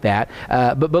anything like that.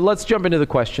 But let's jump into the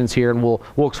questions here, and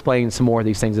we'll explain some more of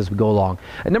these things as we go along.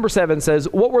 And number 7 says,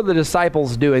 what were the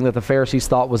disciples doing that the Pharisees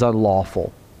thought was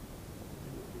unlawful?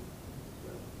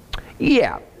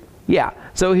 Yeah.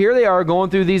 So here they are going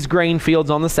through these grain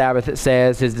fields on the Sabbath. It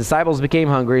says, his disciples became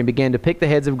hungry and began to pick the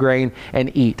heads of grain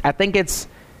and eat. I think it's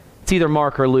either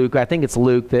Mark or Luke. I think it's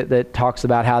Luke that talks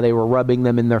about how they were rubbing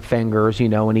them in their fingers,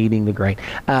 and eating the grain.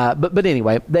 But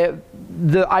anyway,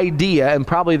 the idea, and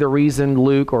probably the reason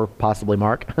Luke, or possibly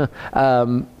Mark,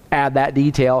 add that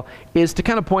detail, is to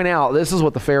kind of point out this is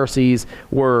what the Pharisees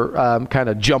were kind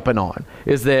of jumping on,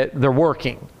 is that they're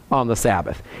working on the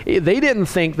Sabbath. They didn't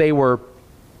think they were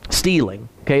stealing.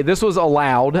 Okay, this was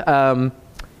allowed.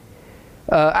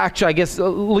 Actually, I guess,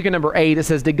 look at number 8. It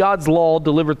says, did God's law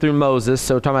delivered through Moses,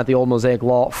 so talking about the old Mosaic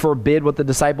law, forbid what the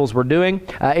disciples were doing?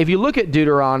 If you look at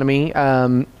Deuteronomy,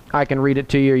 I can read it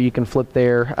to you, or you can flip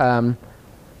there.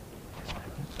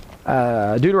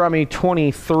 Deuteronomy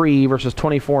 23, verses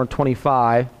 24 and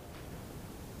 25.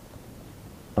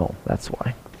 Oh, that's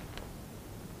why.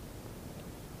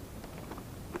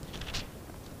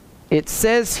 It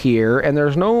says here, and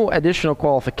there's no additional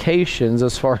qualifications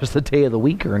as far as the day of the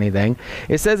week or anything.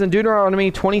 It says in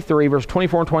Deuteronomy 23, verse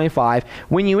 24 and 25,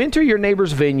 when you enter your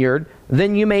neighbor's vineyard,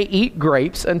 then you may eat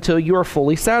grapes until you are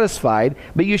fully satisfied,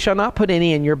 but you shall not put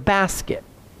any in your basket.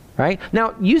 Right?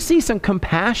 Now, you see some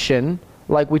compassion,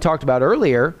 like we talked about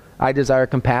earlier. I desire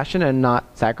compassion and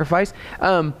not sacrifice.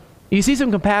 You see some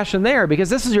compassion there because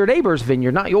this is your neighbor's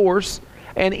vineyard, not yours.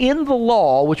 And in the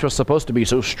law, which was supposed to be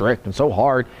so strict and so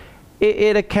hard,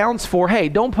 it accounts for, hey,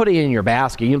 don't put it in your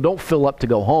basket. Don't fill up to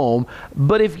go home.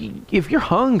 But if you're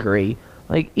hungry,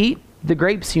 eat the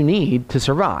grapes you need to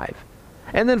survive.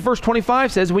 And then verse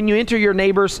 25 says, when you enter your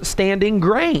neighbor's standing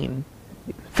grain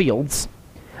fields,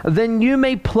 then you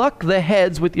may pluck the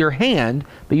heads with your hand,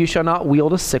 but you shall not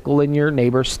wield a sickle in your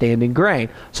neighbor's standing grain.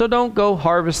 So don't go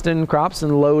harvesting crops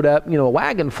and load up, a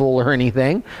wagon full or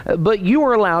anything, but you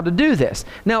are allowed to do this.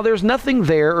 Now, there's nothing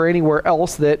there or anywhere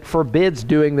else that forbids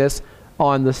doing this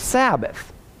on the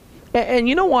Sabbath. And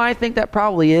you know why I think that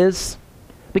probably is?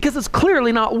 Because it's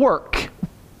clearly not work.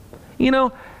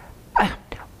 One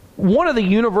of the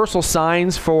universal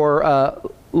signs for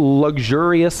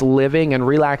luxurious living and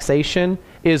relaxation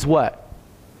is what?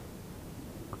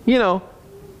 You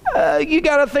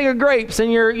got a thing of grapes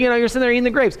and you're sitting there eating the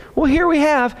grapes. Well, here we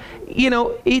have,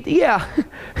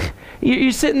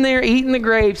 you're sitting there eating the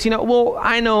grapes. Well,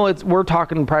 I know we're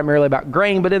talking primarily about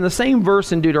grain, but in the same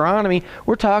verse in Deuteronomy,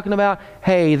 we're talking about,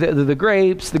 hey, the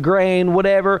grapes, the grain,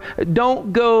 whatever.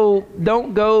 Don't go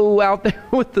out there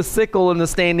with the sickle and the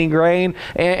standing grain,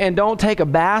 and don't take a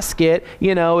basket.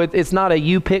 It's not a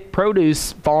you pick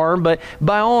produce farm, but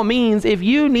by all means, if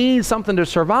you need something to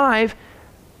survive,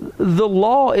 the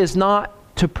law is not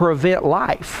to prevent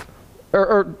life.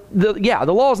 the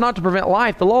law is not to prevent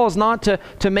life. The law is not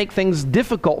to make things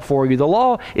difficult for you. The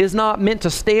law is not meant to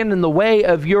stand in the way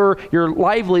of your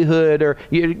livelihood or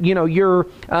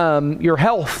your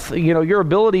health, your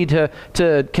ability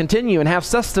to continue and have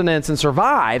sustenance and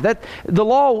survive. That the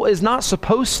law is not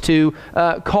supposed to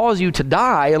cause you to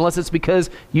die unless it's because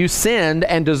you sinned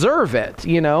and deserve it.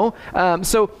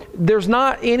 So there's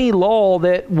not any law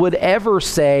that would ever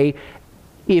say,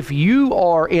 if you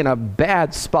are in a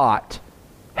bad spot,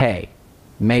 hey,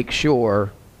 make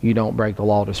sure you don't break the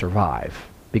law to survive,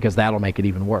 because that'll make it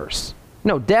even worse.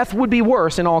 No, death would be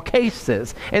worse in all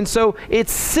cases. And so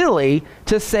it's silly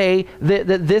to say that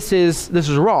this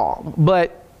is wrong.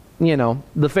 But,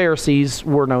 the Pharisees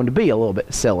were known to be a little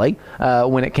bit silly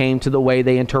when it came to the way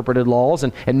they interpreted laws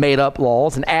and made up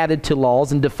laws and added to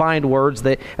laws and defined words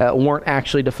that weren't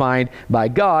actually defined by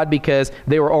God, because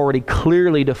they were already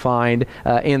clearly defined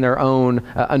in their own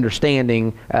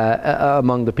understanding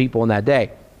among the people in that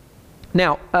day.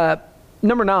 Now,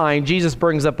 number 9, Jesus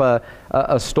brings up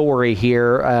a story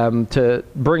here to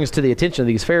bring us to the attention of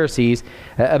these Pharisees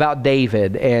about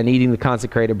David and eating the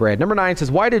consecrated bread. Number 9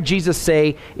 says, why did Jesus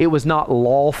say it was not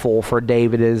lawful for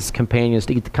David and his companions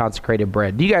to eat the consecrated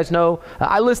bread? Do you guys know?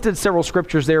 I listed several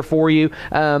scriptures there for you.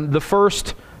 The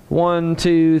first 1,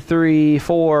 2, 3,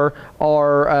 4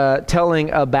 are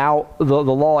telling about the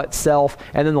law itself.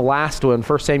 And then the last one,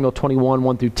 1 Samuel 21,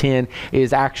 1 through 10,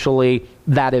 is actually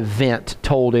that event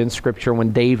told in Scripture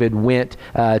when David went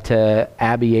to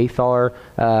Abiathar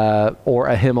or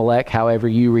Ahimelech, however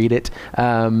you read it,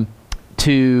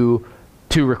 to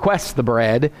request the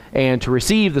bread and to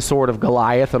receive the sword of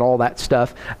Goliath and all that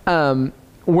stuff.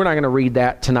 We're not going to read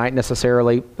that tonight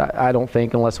necessarily, I don't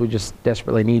think, unless we just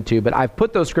desperately need to. But I've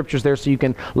put those scriptures there so you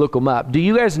can look them up. Do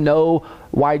you guys know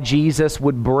why Jesus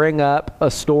would bring up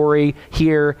a story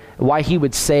here, why he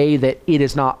would say that it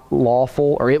is not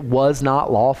lawful, or it was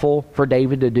not lawful for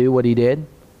David to do what he did?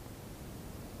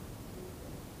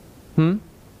 The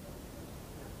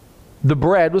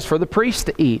bread was for the priest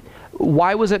to eat.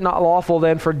 Why was it not lawful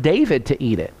then for David to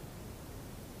eat it?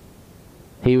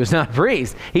 He was not a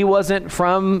priest. He wasn't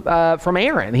from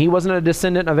Aaron. He wasn't a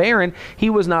descendant of Aaron. He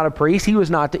was not a priest. He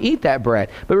was not to eat that bread.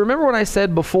 But remember what I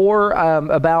said before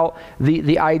about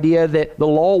the idea that the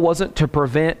law wasn't to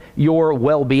prevent your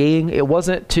well-being. It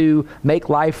wasn't to make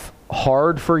life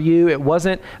hard for you. It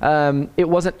wasn't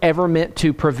ever meant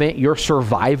to prevent your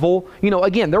survival.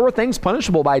 Again, there were things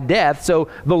punishable by death, so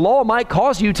the law might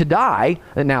cause you to die.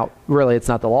 And now, really, it's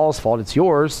not the law's fault, it's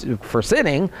yours for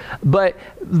sinning. But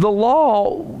the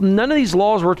law, none of these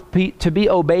laws were to be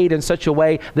obeyed in such a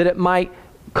way that it might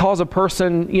cause a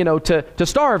person, to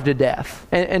starve to death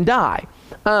and die.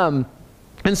 And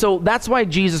so that's why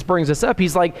Jesus brings this up.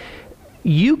 He's like,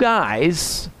 you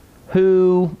guys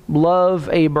who love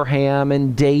Abraham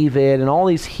and David and all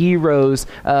these heroes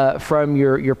from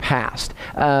your past.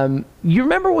 You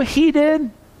remember what he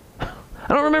did? I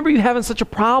don't remember you having such a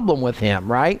problem with him,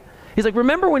 right? He's like,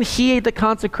 remember when he ate the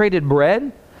consecrated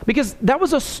bread? Because that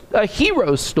was a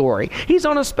hero story. He's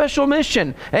on a special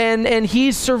mission, and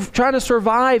he's trying to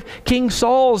survive King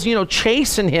Saul's,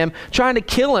 chasing him, trying to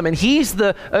kill him. And he's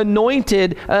the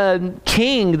anointed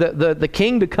king, the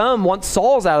king to come once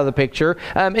Saul's out of the picture.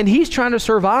 And he's trying to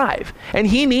survive. And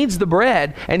he needs the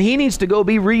bread, and he needs to go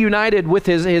be reunited with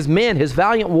his men, his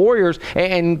valiant warriors,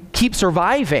 and keep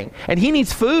surviving. And he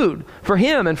needs food for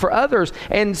him and for others.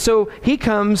 And so he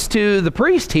comes to the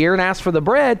priest here and asks for the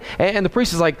bread, and the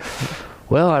priest is like,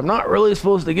 well, I'm not really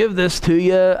supposed to give this to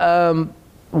you.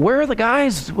 Where are the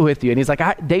guys with you? And he's like,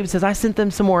 David says, I sent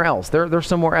them somewhere else. They're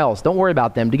somewhere else. Don't worry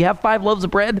about them. Do you have 5 loaves of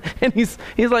bread? And he's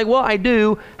like, well, I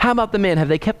do. How about the men? Have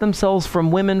they kept themselves from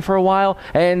women for a while?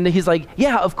 And he's like,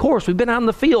 yeah, of course. We've been out in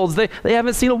the fields. They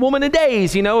haven't seen a woman in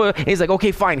days, And he's like,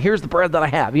 okay, fine. Here's the bread that I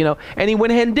have, And he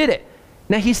went ahead and did it.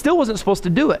 Now, he still wasn't supposed to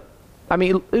do it. I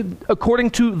mean,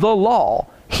 according to the law,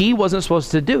 he wasn't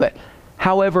supposed to do it.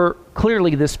 However,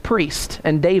 clearly this priest,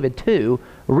 and David too,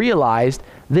 realized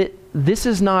that this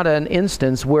is not an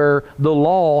instance where the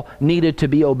law needed to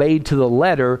be obeyed to the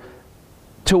letter,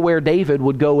 to where David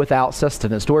would go without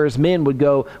sustenance, to where his men would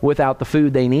go without the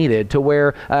food they needed, to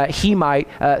where he might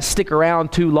stick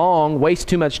around too long, waste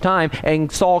too much time,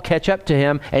 and Saul catch up to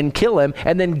him and kill him,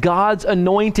 and then God's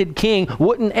anointed king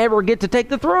wouldn't ever get to take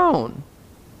the throne.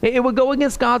 It would go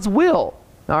against God's will,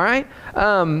 all right?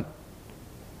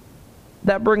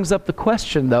 That brings up the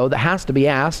question, though, that has to be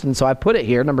asked, and so I put it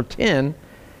here, number 10.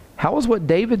 How is what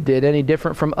David did any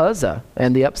different from Uzzah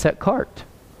and the upset cart,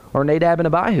 or Nadab and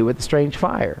Abihu with the strange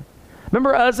fire?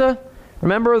 Remember Uzzah?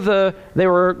 Remember they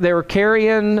were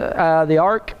carrying the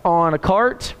ark on a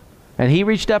cart, and he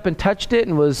reached up and touched it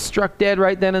and was struck dead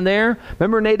right then and there.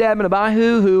 Remember Nadab and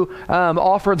Abihu who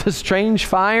offered the strange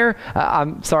fire?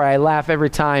 I'm sorry, I laugh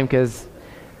every time because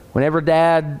whenever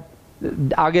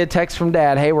I'll get a text from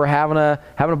Dad, hey, we're having a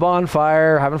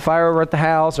bonfire, having a fire over at the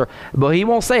house, but he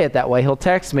won't say it that way. He'll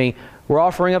text me, we're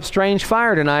offering up strange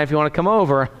fire tonight if you want to come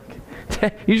over.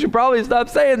 You should probably stop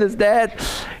saying this, Dad.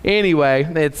 Anyway,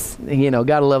 it's,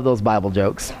 gotta love those Bible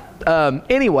jokes.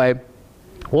 Anyway,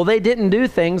 well, they didn't do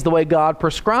things the way God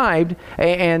prescribed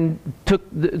and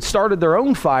started their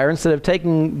own fire instead of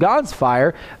taking God's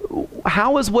fire.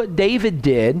 How is what David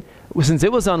did, since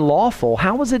it was unlawful,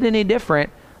 how was it any different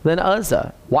than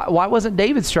Uzzah? Why wasn't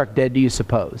David struck dead, do you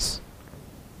suppose?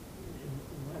 In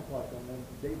my thought,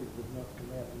 David was not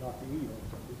commanded not to eat on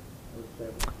Sunday or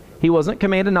Sabbath. He wasn't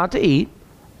commanded not to eat,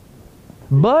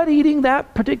 but eating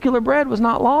that particular bread was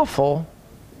not lawful.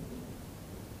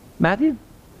 Matthew? I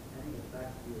think it's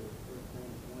back to your first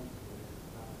thing once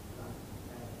about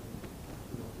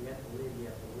you have to live, you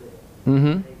have to live.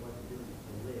 Mm-hmm. They wasn't doing it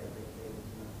to live, they say it was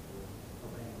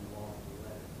for obeying the law of the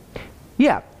letter.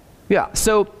 Yeah.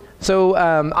 So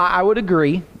I would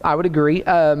agree.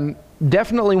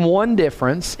 Definitely one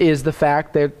difference is the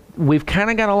fact that we've kind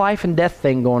of got a life and death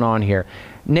thing going on here.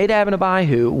 Nadab and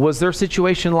Abihu, was their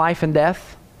situation life and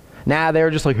death? Nah, they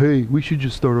were just like, hey, we should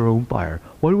just start our own fire.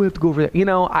 Why do we have to go over there?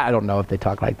 I don't know if they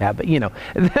talk like that, but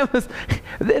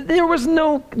there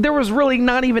was really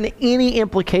not even any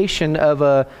implication of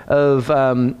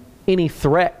any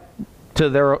threat to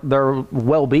their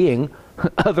well-being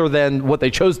other than what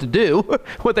they chose to do.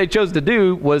 What they chose to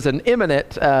do was an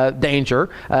imminent danger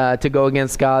to go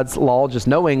against God's law just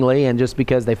knowingly and just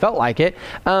because they felt like it.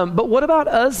 But what about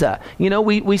Uzzah?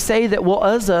 We say that, well,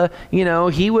 Uzzah,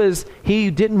 he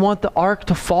didn't want the ark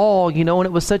to fall, and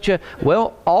it was such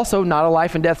also not a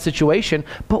life and death situation.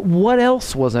 But what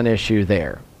else was an issue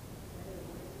there?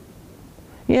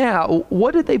 Yeah,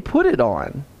 what did they put it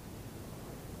on?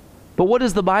 But what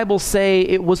does the Bible say?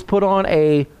 It was put on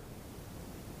a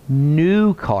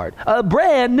new cart, a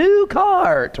brand new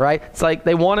cart, right? It's like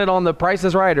they want it on The Price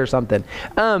is Right or something.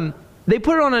 They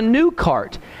put it on a new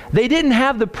cart. They didn't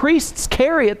have the priests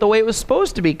carry it the way it was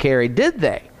supposed to be carried, did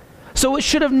they? So it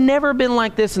should have never been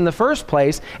like this in the first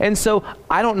place. And so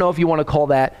I don't know if you want to call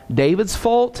that David's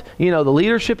fault, the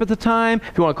leadership at the time.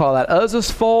 If you want to call that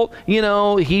Uzzah's fault,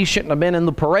 he shouldn't have been in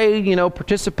the parade,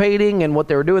 participating in what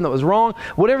they were doing that was wrong.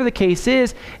 Whatever the case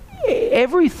is,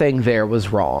 everything there was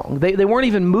wrong. They weren't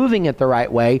even moving it the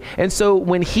right way. And so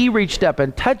when he reached up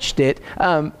and touched it,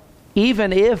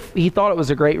 even if he thought it was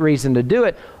a great reason to do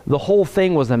it, the whole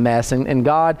thing was a mess, and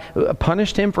God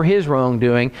punished him for his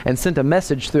wrongdoing and sent a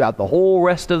message throughout the whole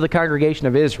rest of the congregation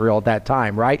of Israel at that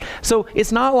time, right? So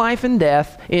it's not life and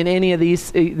death in any of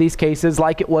these cases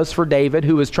like it was for David,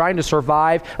 who was trying to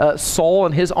survive Saul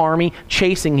and his army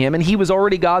chasing him, and he was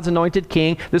already God's anointed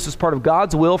king. This was part of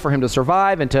God's will for him to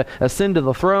survive and to ascend to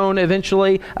the throne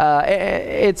eventually.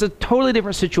 It's a totally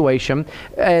different situation.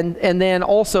 And then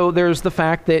also there's the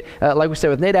fact that, like we said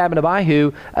with Nadab and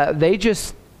Abihu,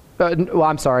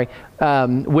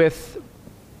 with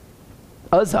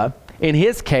Uzzah, in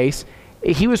his case,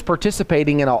 he was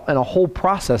participating in a whole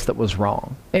process that was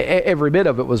wrong. Every bit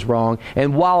of it was wrong.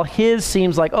 And while his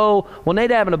seems like,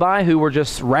 Nadab and Abihu were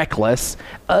just reckless,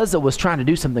 Uzzah was trying to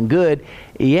do something good.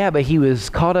 Yeah, but he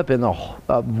was caught up in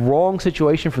a wrong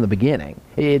situation from the beginning.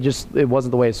 It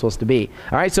wasn't the way it's supposed to be.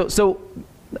 All right, so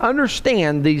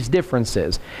understand these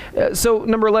differences. So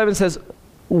number 11 says,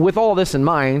 with all this in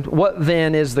mind, what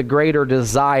then is the greater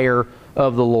desire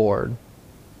of the Lord?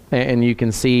 And you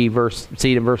can see it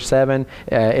in verse 7.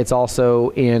 It's also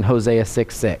in Hosea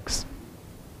 6:6.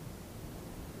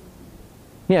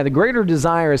 Yeah, the greater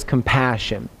desire is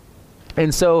compassion.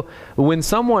 And so when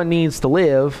someone needs to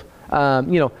live,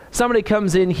 somebody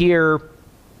comes in here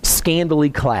scantily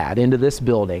clad into this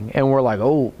building, and we're like,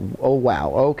 oh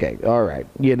wow, okay, all right,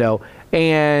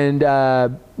 and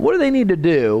what do they need to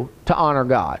do to honor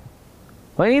God?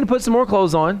 Well, they need to put some more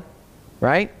clothes on,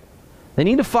 right? They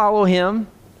need to follow him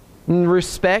and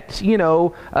respect,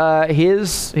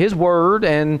 his word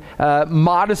and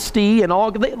modesty and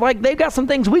all. They've got some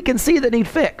things we can see that need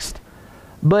fixed.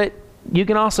 But you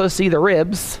can also see the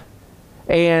ribs,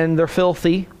 and they're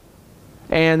filthy,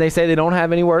 and they say they don't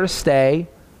have anywhere to stay.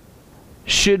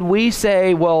 Should we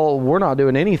say, well, we're not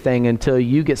doing anything until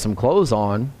you get some clothes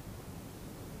on?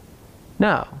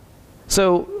 No.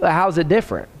 So how's it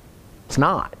different? It's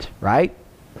not, right?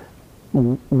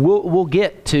 We'll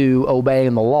get to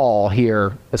obeying the law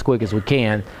here as quick as we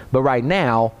can, but right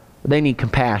now they need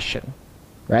compassion,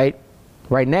 right?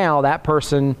 Right now that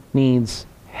person needs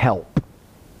help.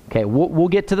 Okay, we'll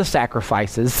get to the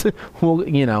sacrifices.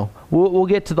 We'll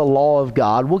get to the law of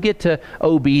God. We'll get to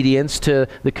obedience to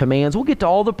the commands. We'll get to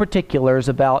all the particulars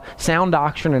about sound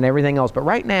doctrine and everything else. But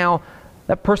right now,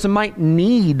 that person might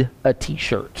need a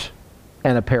t-shirt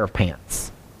and a pair of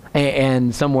pants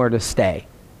and somewhere to stay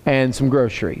and some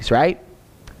groceries, right?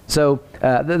 So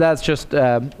that's just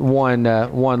one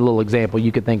little example.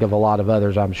 You could think of a lot of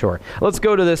others, I'm sure. Let's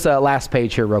go to this last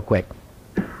page here real quick.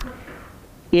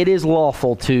 It is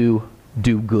lawful to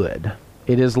do good.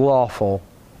 It is lawful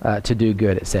to do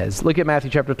good, it says. Look at Matthew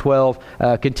chapter 12,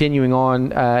 continuing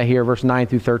on here, verse 9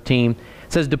 through 13. It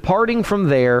says, departing from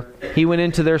there, he went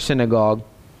into their synagogue,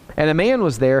 and a man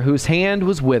was there whose hand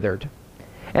was withered.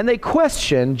 And they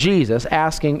questioned Jesus,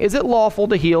 asking, is it lawful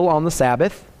to heal on the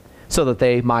Sabbath? So that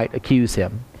they might accuse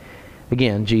him.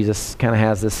 Again, Jesus kind of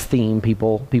has this theme.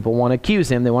 People want to accuse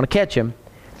him. They want to catch him.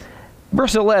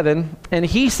 Verse 11, and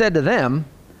he said to them,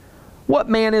 what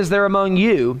man is there among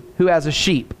you who has a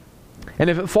sheep? And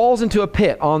if it falls into a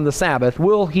pit on the Sabbath,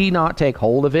 will he not take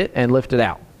hold of it and lift it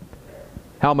out?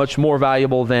 How much more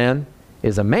valuable then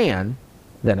is a man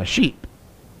than a sheep?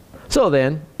 So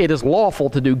then, it is lawful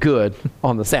to do good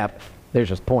on the Sabbath. There's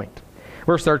his point.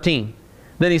 Verse 13,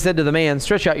 then he said to the man,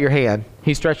 stretch out your hand.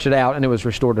 He stretched it out, and it was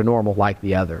restored to normal like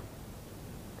the other.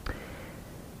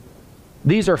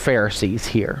 These are Pharisees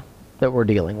here that we're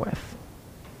dealing with.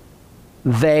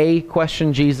 They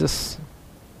questioned Jesus.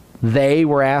 They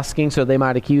were asking so they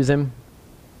might accuse him.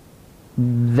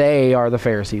 They are the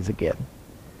Pharisees again.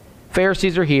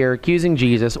 Pharisees are here accusing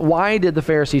Jesus. Why did the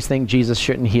Pharisees think Jesus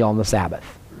shouldn't heal on the Sabbath?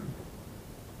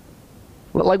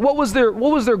 Like, what was their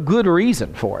good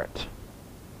reason for it?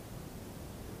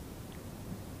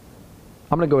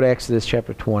 I'm going to go to Exodus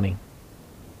chapter 20.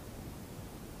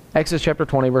 Exodus chapter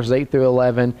 20, verses 8 through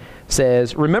 11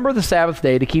 says, remember the Sabbath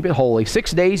day to keep it holy.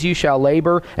 6 days you shall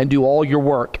labor and do all your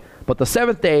work. But the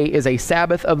seventh day is a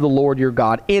Sabbath of the Lord your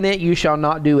God. In it you shall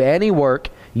not do any work,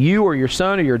 you or your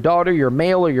son or your daughter, your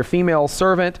male or your female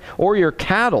servant, or your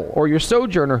cattle, or your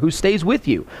sojourner who stays with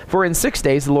you. For in 6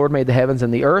 days the Lord made the heavens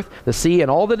and the earth, the sea, and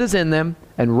all that is in them,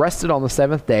 and rested on the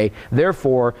seventh day.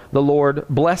 Therefore the Lord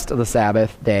blessed the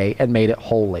Sabbath day and made it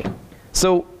holy.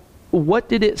 So what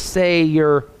did it say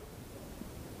you're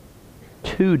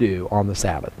to do on the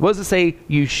Sabbath? What does it say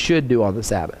you should do on the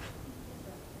Sabbath?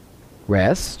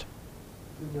 Rest.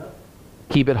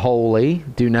 Keep it holy.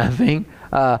 Do nothing.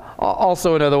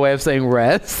 Also another way of saying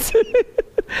rest.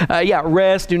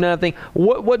 Rest, do nothing.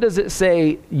 What does it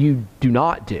say you do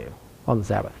not do on the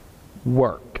Sabbath?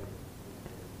 Work.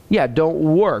 Yeah, don't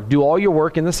work. Do all your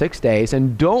work in the 6 days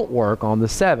and don't work on the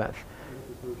seventh.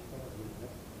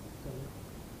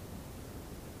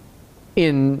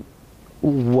 In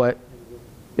what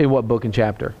book and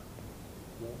chapter?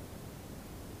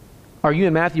 Are you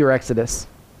in Matthew or Exodus?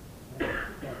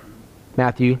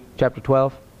 Matthew chapter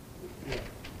 12. Or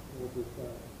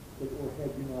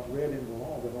have you not read in the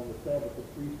law that on the Sabbath the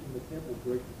priest in the temple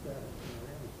breaks the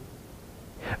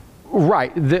Sabbath?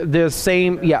 Right. The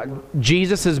same,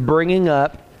 Jesus is bringing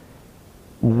up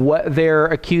what they're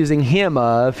accusing him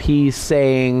of. He's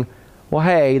saying, well,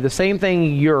 hey, the same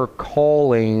thing you're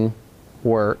calling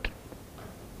work.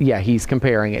 Yeah, he's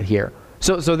comparing it here.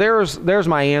 So there's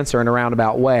my answer in a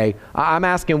roundabout way. I'm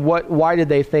asking why did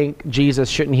they think Jesus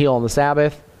shouldn't heal on the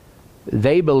Sabbath?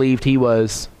 They believed he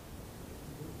was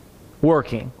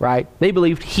working, right? They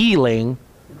believed healing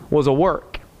was a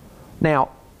work. Now,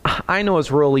 I know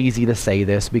it's real easy to say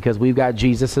this because we've got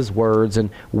Jesus's words and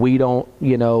we don't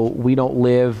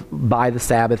live by the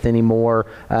Sabbath anymore.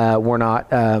 We're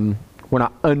not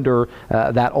under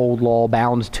that old law,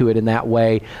 bound to it in that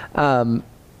way.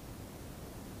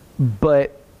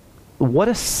 But what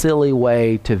a silly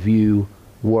way to view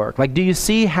work. Like, do you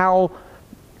see how,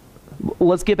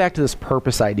 let's get back to this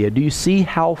purpose idea. Do you see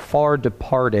how far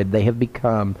departed they have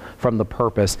become from the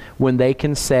purpose when they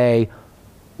can say,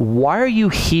 why are you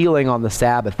healing on the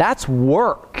Sabbath? That's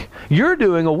work. You're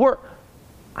doing a work.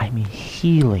 I mean,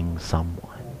 healing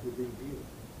someone.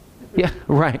 Yeah,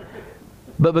 right.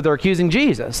 But they're accusing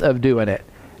Jesus of doing it.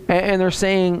 And they're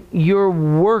saying, you're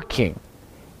working.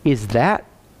 Is that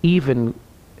even,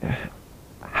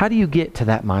 how do you get to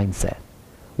that mindset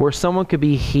where someone could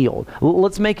be healed?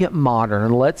 Let's make it modern,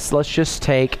 and let's just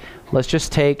take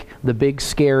the big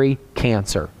scary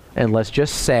cancer, and let's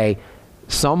just say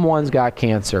someone's got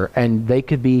cancer and they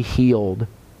could be healed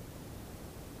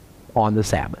on the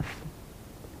Sabbath.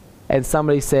 And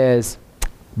somebody says,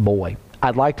 boy,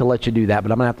 I'd like to let you do that,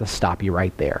 but I'm going to have to stop you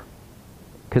right there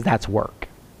because that's work.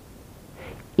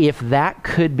 If that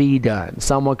could be done,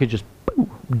 someone could just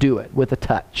do it with a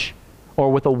touch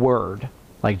or with a word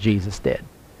like Jesus did.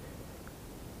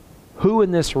 who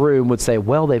in this room would say,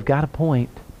 well, they've got a point.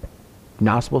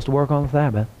 Not supposed to work on the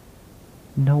Sabbath?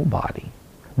 Nobody.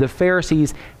 The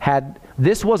Pharisees had,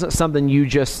 this wasn't something you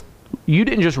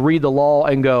didn't just read the law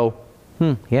and go,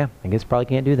 yeah, I guess probably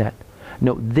can't do that.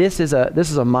 No, this is a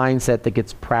mindset that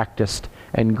gets practiced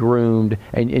and groomed,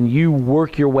 and you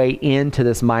work your way into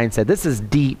this mindset. This is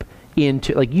deep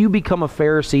into, like, you become a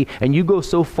Pharisee and you go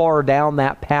so far down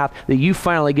that path that you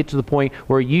finally get to the point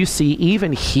where you see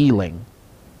even healing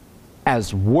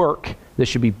as work that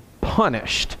should be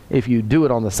punished if you do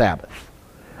it on the Sabbath.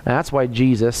 And that's why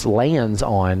Jesus lands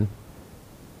on,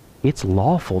 it's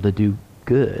lawful to do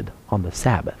good on the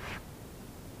Sabbath.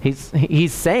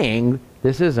 He's saying,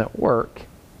 this isn't work.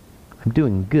 I'm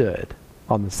doing good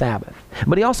on the Sabbath.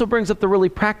 But he also brings up the really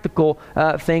practical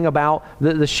thing about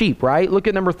the sheep, right? Look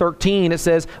at number 13. It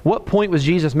says, what point was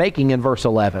Jesus making in verse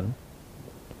 11?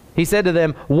 He said to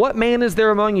them, what man is there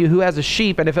among you who has a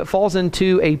sheep, and if it falls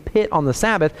into a pit on the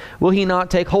Sabbath, will he not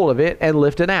take hold of it and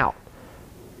lift it out?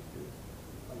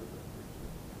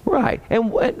 Right.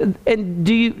 And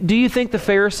do you think the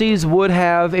Pharisees would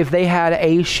have, if they had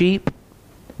a sheep,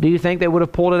 do you think they would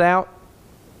have pulled it out?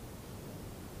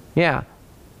 Yeah,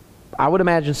 I would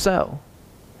imagine so.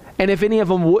 And if any of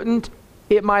them wouldn't,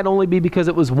 it might only be because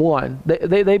it was one.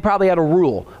 They probably had a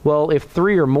rule. Well, if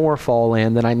 3 or more fall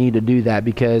in, then I need to do that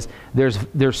because there's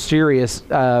serious,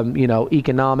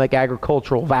 economic,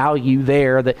 agricultural value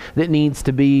there that needs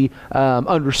to be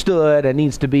understood and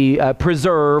needs to be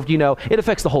preserved. It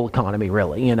affects the whole economy,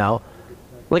 really.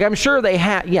 Like, I'm sure they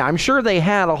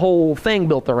had a whole thing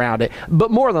built around it,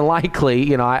 but more than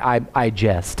likely, I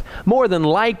jest. More than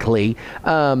likely,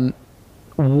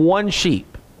 one sheep,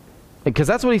 because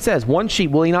that's what he says, one sheep,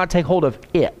 will he not take hold of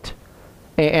it?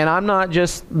 And I'm not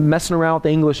just messing around with the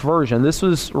English version. This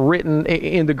was written,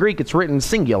 in the Greek, it's written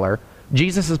singular.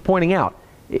 Jesus is pointing out,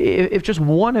 if just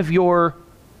one of your,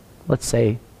 let's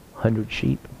say, 100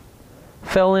 sheep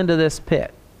fell into this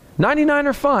pit, 99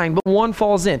 are fine, but one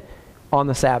falls in on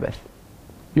the Sabbath,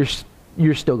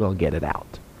 you're still going to get it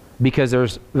out because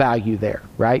there's value there,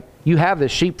 right? You have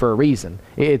this sheep for a reason.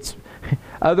 It's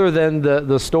other than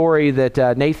the story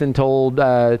that Nathan told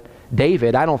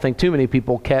David, I don't think too many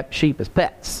people kept sheep as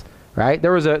pets, right?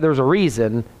 There was a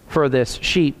reason for this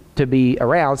sheep to be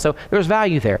around, so there's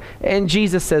value there. And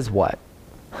Jesus says what?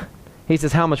 He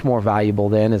says, how much more valuable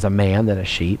then is a man than a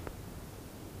sheep?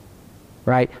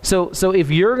 Right? So if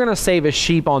you're going to save a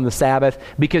sheep on the Sabbath,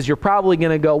 because you're probably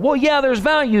going to go, well, yeah, there's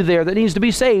value there that needs to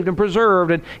be saved and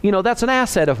preserved, and, that's an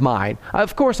asset of mine.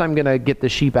 Of course I'm going to get the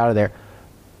sheep out of there.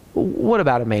 What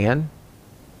about a man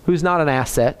who's not an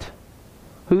asset,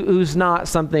 who's not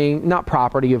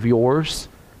property of yours,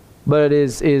 but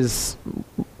it is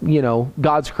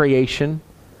God's creation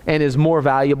and is more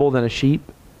valuable than a sheep?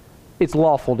 It's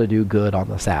lawful to do good on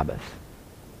the Sabbath.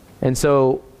 And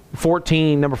so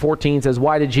number 14 says,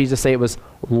 why did Jesus say it was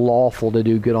lawful to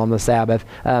do good on the Sabbath?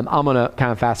 I'm going to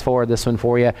kind of fast forward this one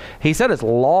for you. He said it's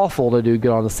lawful to do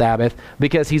good on the Sabbath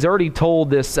because he's already told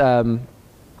this,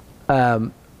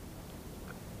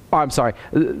 I'm sorry,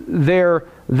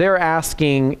 they're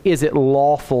asking, is it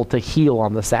lawful to heal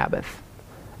on the Sabbath?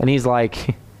 And he's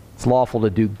like, it's lawful to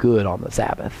do good on the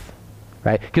Sabbath,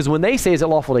 right? Because when they say, is it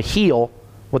lawful to heal,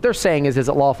 what they're saying is it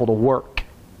lawful to work?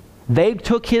 They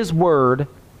took his word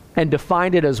and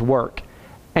defined it as work.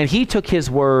 And he took his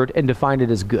word and defined it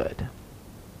as good.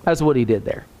 That's what he did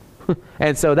there.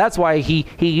 And so that's why he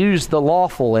used the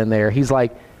lawful in there. He's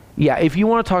like, yeah, if you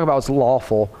want to talk about what's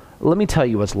lawful, let me tell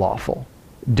you what's lawful.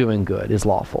 Doing good is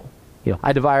lawful.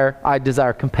 I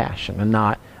desire compassion and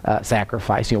not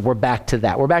sacrifice. We're back to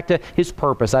that. We're back to his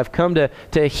purpose. I've come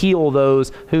to heal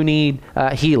those who need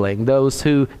healing, those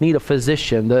who need a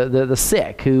physician, the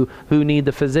sick who need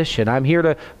the physician. I'm here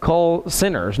to call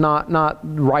sinners, not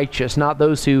righteous, not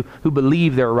those who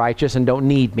believe they're righteous and don't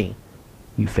need me.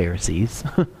 You Pharisees.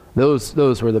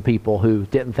 Those were the people who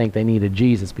didn't think they needed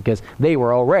Jesus because they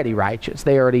were already righteous.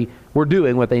 They already were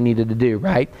doing what they needed to do,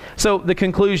 right? So the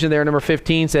conclusion there, number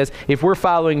 15, says, if we're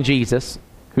following Jesus,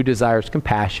 who desires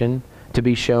compassion to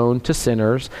be shown to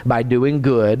sinners by doing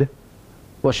good,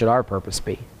 what should our purpose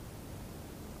be?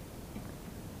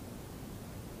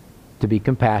 To be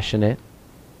compassionate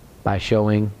by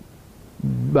doing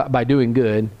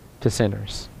good to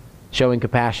sinners. Showing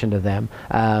compassion to them,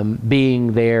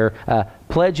 being there,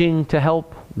 pledging to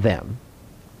help them,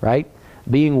 right?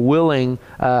 Being willing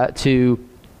to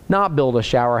not build a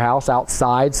shower house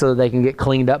outside so that they can get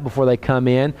cleaned up before they come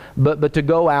in, but to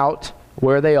go out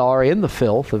where they are in the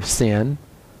filth of sin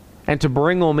and to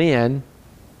bring them in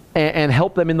and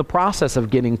help them in the process of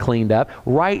getting cleaned up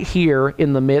right here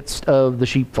in the midst of the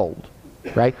sheepfold.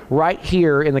 right? Right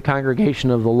here in the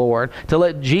congregation of the Lord, to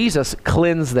let Jesus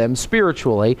cleanse them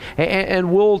spiritually,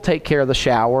 and we'll take care of the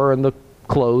shower and the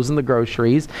clothes and the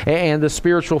groceries and the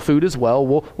spiritual food as well.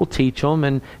 We'll teach them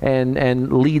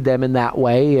and lead them in that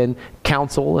way, and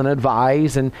counsel and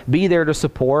advise and be there to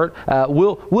support.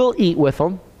 We'll eat with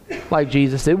them like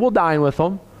Jesus did. We'll dine with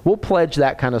them. We'll pledge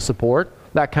that kind of support,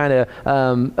 that kind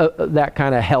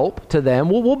of help to them.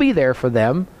 We'll be there for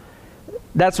them.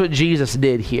 That's what Jesus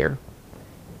did here.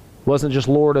 Wasn't just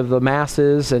Lord of the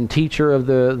masses and teacher of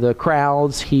the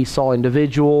crowds. He saw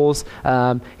individuals.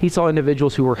 He saw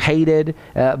individuals who were hated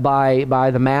by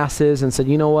the masses, and said,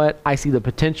 you know what? I see the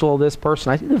potential of this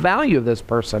person. I see the value of this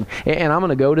person, and I'm going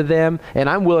to go to them, and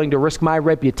I'm willing to risk my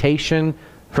reputation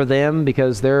for them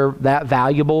because they're that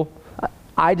valuable.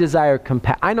 I desire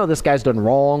compassion. I know this guy's done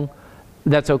wrong.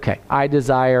 That's okay. I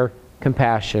desire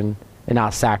compassion and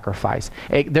not sacrifice.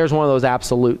 There's one of those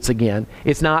absolutes again.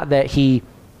 It's not that he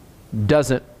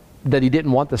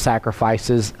didn't want the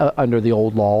sacrifices under the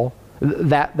old law.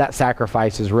 That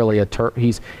sacrifice is really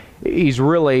he's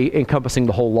really encompassing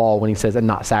the whole law when he says and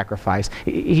not sacrifice.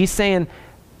 He's saying,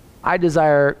 I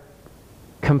desire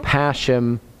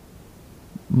compassion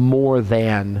more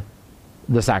than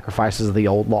the sacrifices of the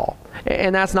old law.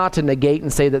 And that's not to negate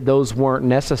and say that those weren't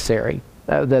necessary,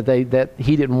 that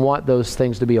he didn't want those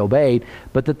things to be obeyed,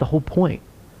 but that the whole point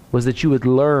was that you would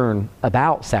learn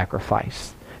about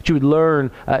sacrifice, that you would learn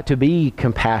to be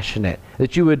compassionate,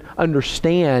 that you would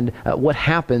understand what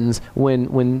happens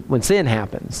when sin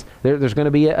happens. There's going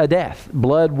to be a death.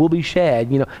 Blood will be shed,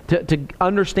 to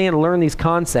understand and learn these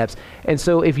concepts. And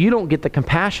so if you don't get the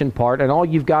compassion part, and all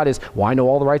you've got is, well, I know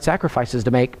all the right sacrifices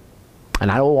to make, and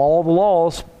I know all the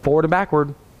laws forward and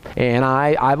backward, and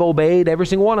I've obeyed every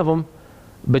single one of them,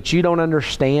 but you don't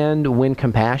understand when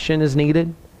compassion is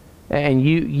needed, and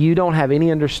you don't have any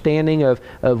understanding of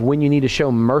when you need to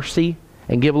show mercy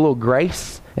and give a little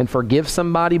grace and forgive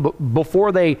somebody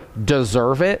before they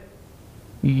deserve it,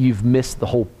 you've missed the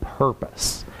whole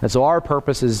purpose. And so our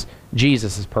purpose is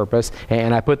Jesus' purpose.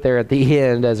 And I put there at the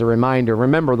end as a reminder,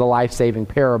 remember the life-saving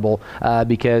parable,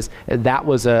 because that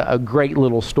was a great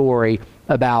little story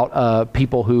about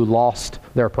people who lost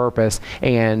their purpose.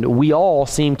 And we all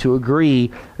seem to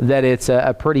agree that it's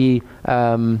a pretty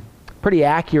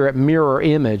accurate mirror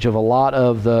image of a lot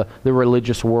of the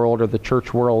religious world or the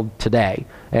church world today.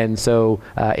 And so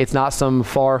it's not some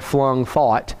far-flung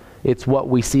thought. It's what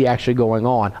we see actually going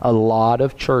on. A lot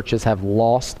of churches have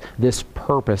lost this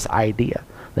purpose idea.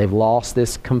 They've lost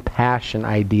this compassion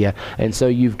idea. And so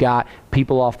you've got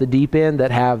people off the deep end that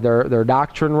have their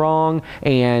doctrine wrong,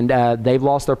 and they've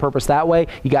lost their purpose that way.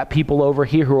 You got people over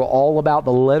here who are all about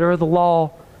the letter of the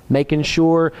law, making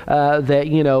sure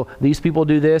that, these people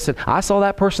do this, and I saw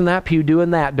that person in that pew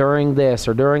doing that during this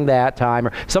or during that time,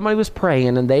 or somebody was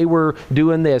praying and they were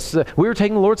doing this. We were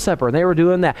taking the Lord's Supper and they were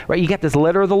doing that. Right? You got this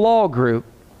letter of the law group.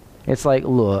 It's like,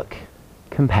 look,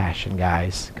 compassion,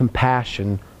 guys.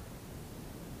 Compassion,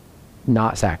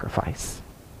 not sacrifice.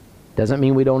 Doesn't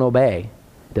mean we don't obey.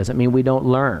 Doesn't mean we don't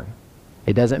learn.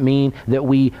 It doesn't mean that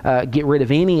we get rid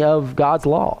of any of God's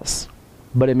laws.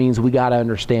 But it means we got to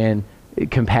understand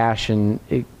compassion,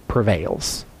 it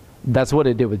prevails. That's what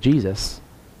it did with Jesus.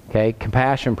 Okay,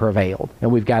 compassion prevailed, and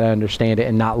we've got to understand it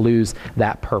and not lose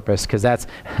that purpose, because that's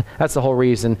the whole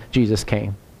reason Jesus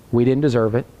came. We didn't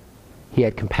deserve it. He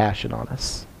had compassion on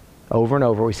us. Over and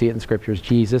over, we see it in Scriptures.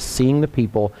 Jesus, seeing the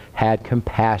people, had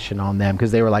compassion on them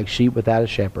because they were like sheep without a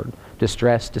shepherd,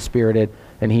 distressed, dispirited,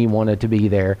 and he wanted to be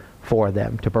there for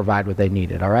them to provide what they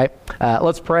needed. All right,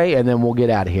 let's pray, and then we'll get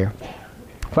out of here.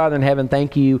 Father in heaven,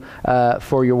 thank you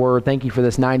for your word. Thank you for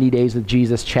this 90 Days with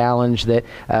Jesus challenge that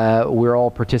we're all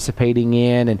participating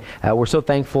in. And we're so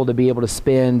thankful to be able to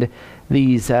spend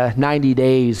these 90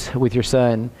 days with your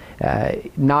son,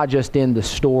 not just in the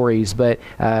stories, but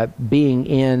being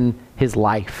in his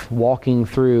life, walking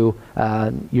through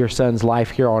your son's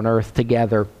life here on earth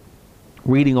together,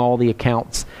 reading all the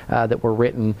accounts that were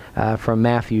written from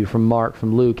Matthew, from Mark,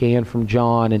 from Luke, and from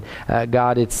John. And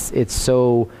God, it's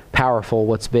so powerful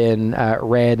what's been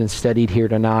read and studied here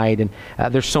tonight. And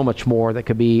there's so much more that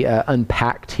could be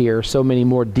unpacked here, so many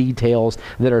more details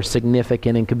that are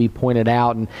significant and could be pointed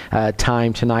out, and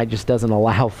time tonight just doesn't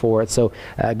allow for it. So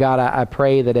God, I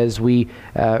pray that as we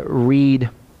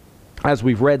as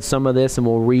we've read some of this, and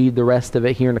we'll read the rest of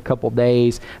it here in a couple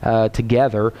days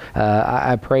together,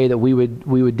 I pray that we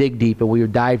would dig deep, and we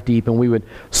would dive deep, and we would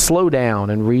slow down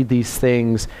and read these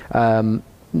things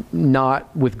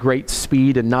not with great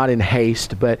speed and not in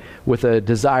haste, but with a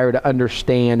desire to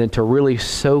understand and to really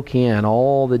soak in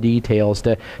all the details,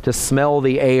 to smell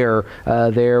the air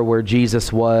there where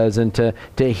Jesus was, and to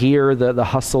hear the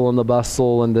hustle and the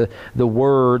bustle and the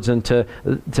words, and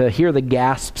to hear the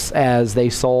gasps as they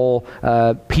saw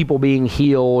people being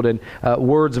healed and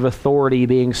words of authority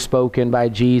being spoken by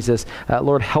Jesus.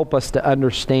 Lord, help us to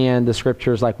understand the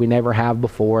Scriptures like we never have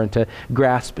before, and to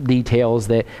grasp details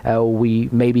that we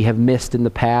maybe have missed in the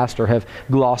past or have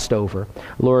glossed over.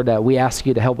 Lord, we ask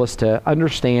you to help us to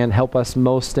understand, help us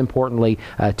most importantly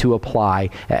to apply,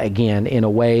 again, in a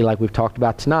way like we've talked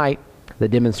about tonight, that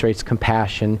demonstrates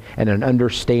compassion and an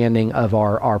understanding of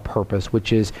our purpose,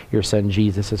 which is your Son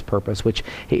Jesus' purpose, which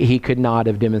he could not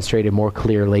have demonstrated more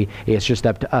clearly. It's just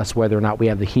up to us whether or not we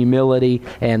have the humility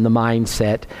and the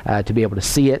mindset to be able to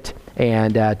see it,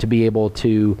 and to be able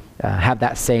to have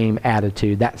that same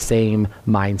attitude, that same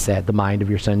mindset, the mind of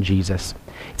your Son Jesus.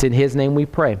 It's in his name we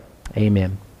pray.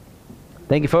 Amen.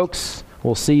 Thank you, folks.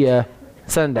 We'll see you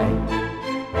Sunday.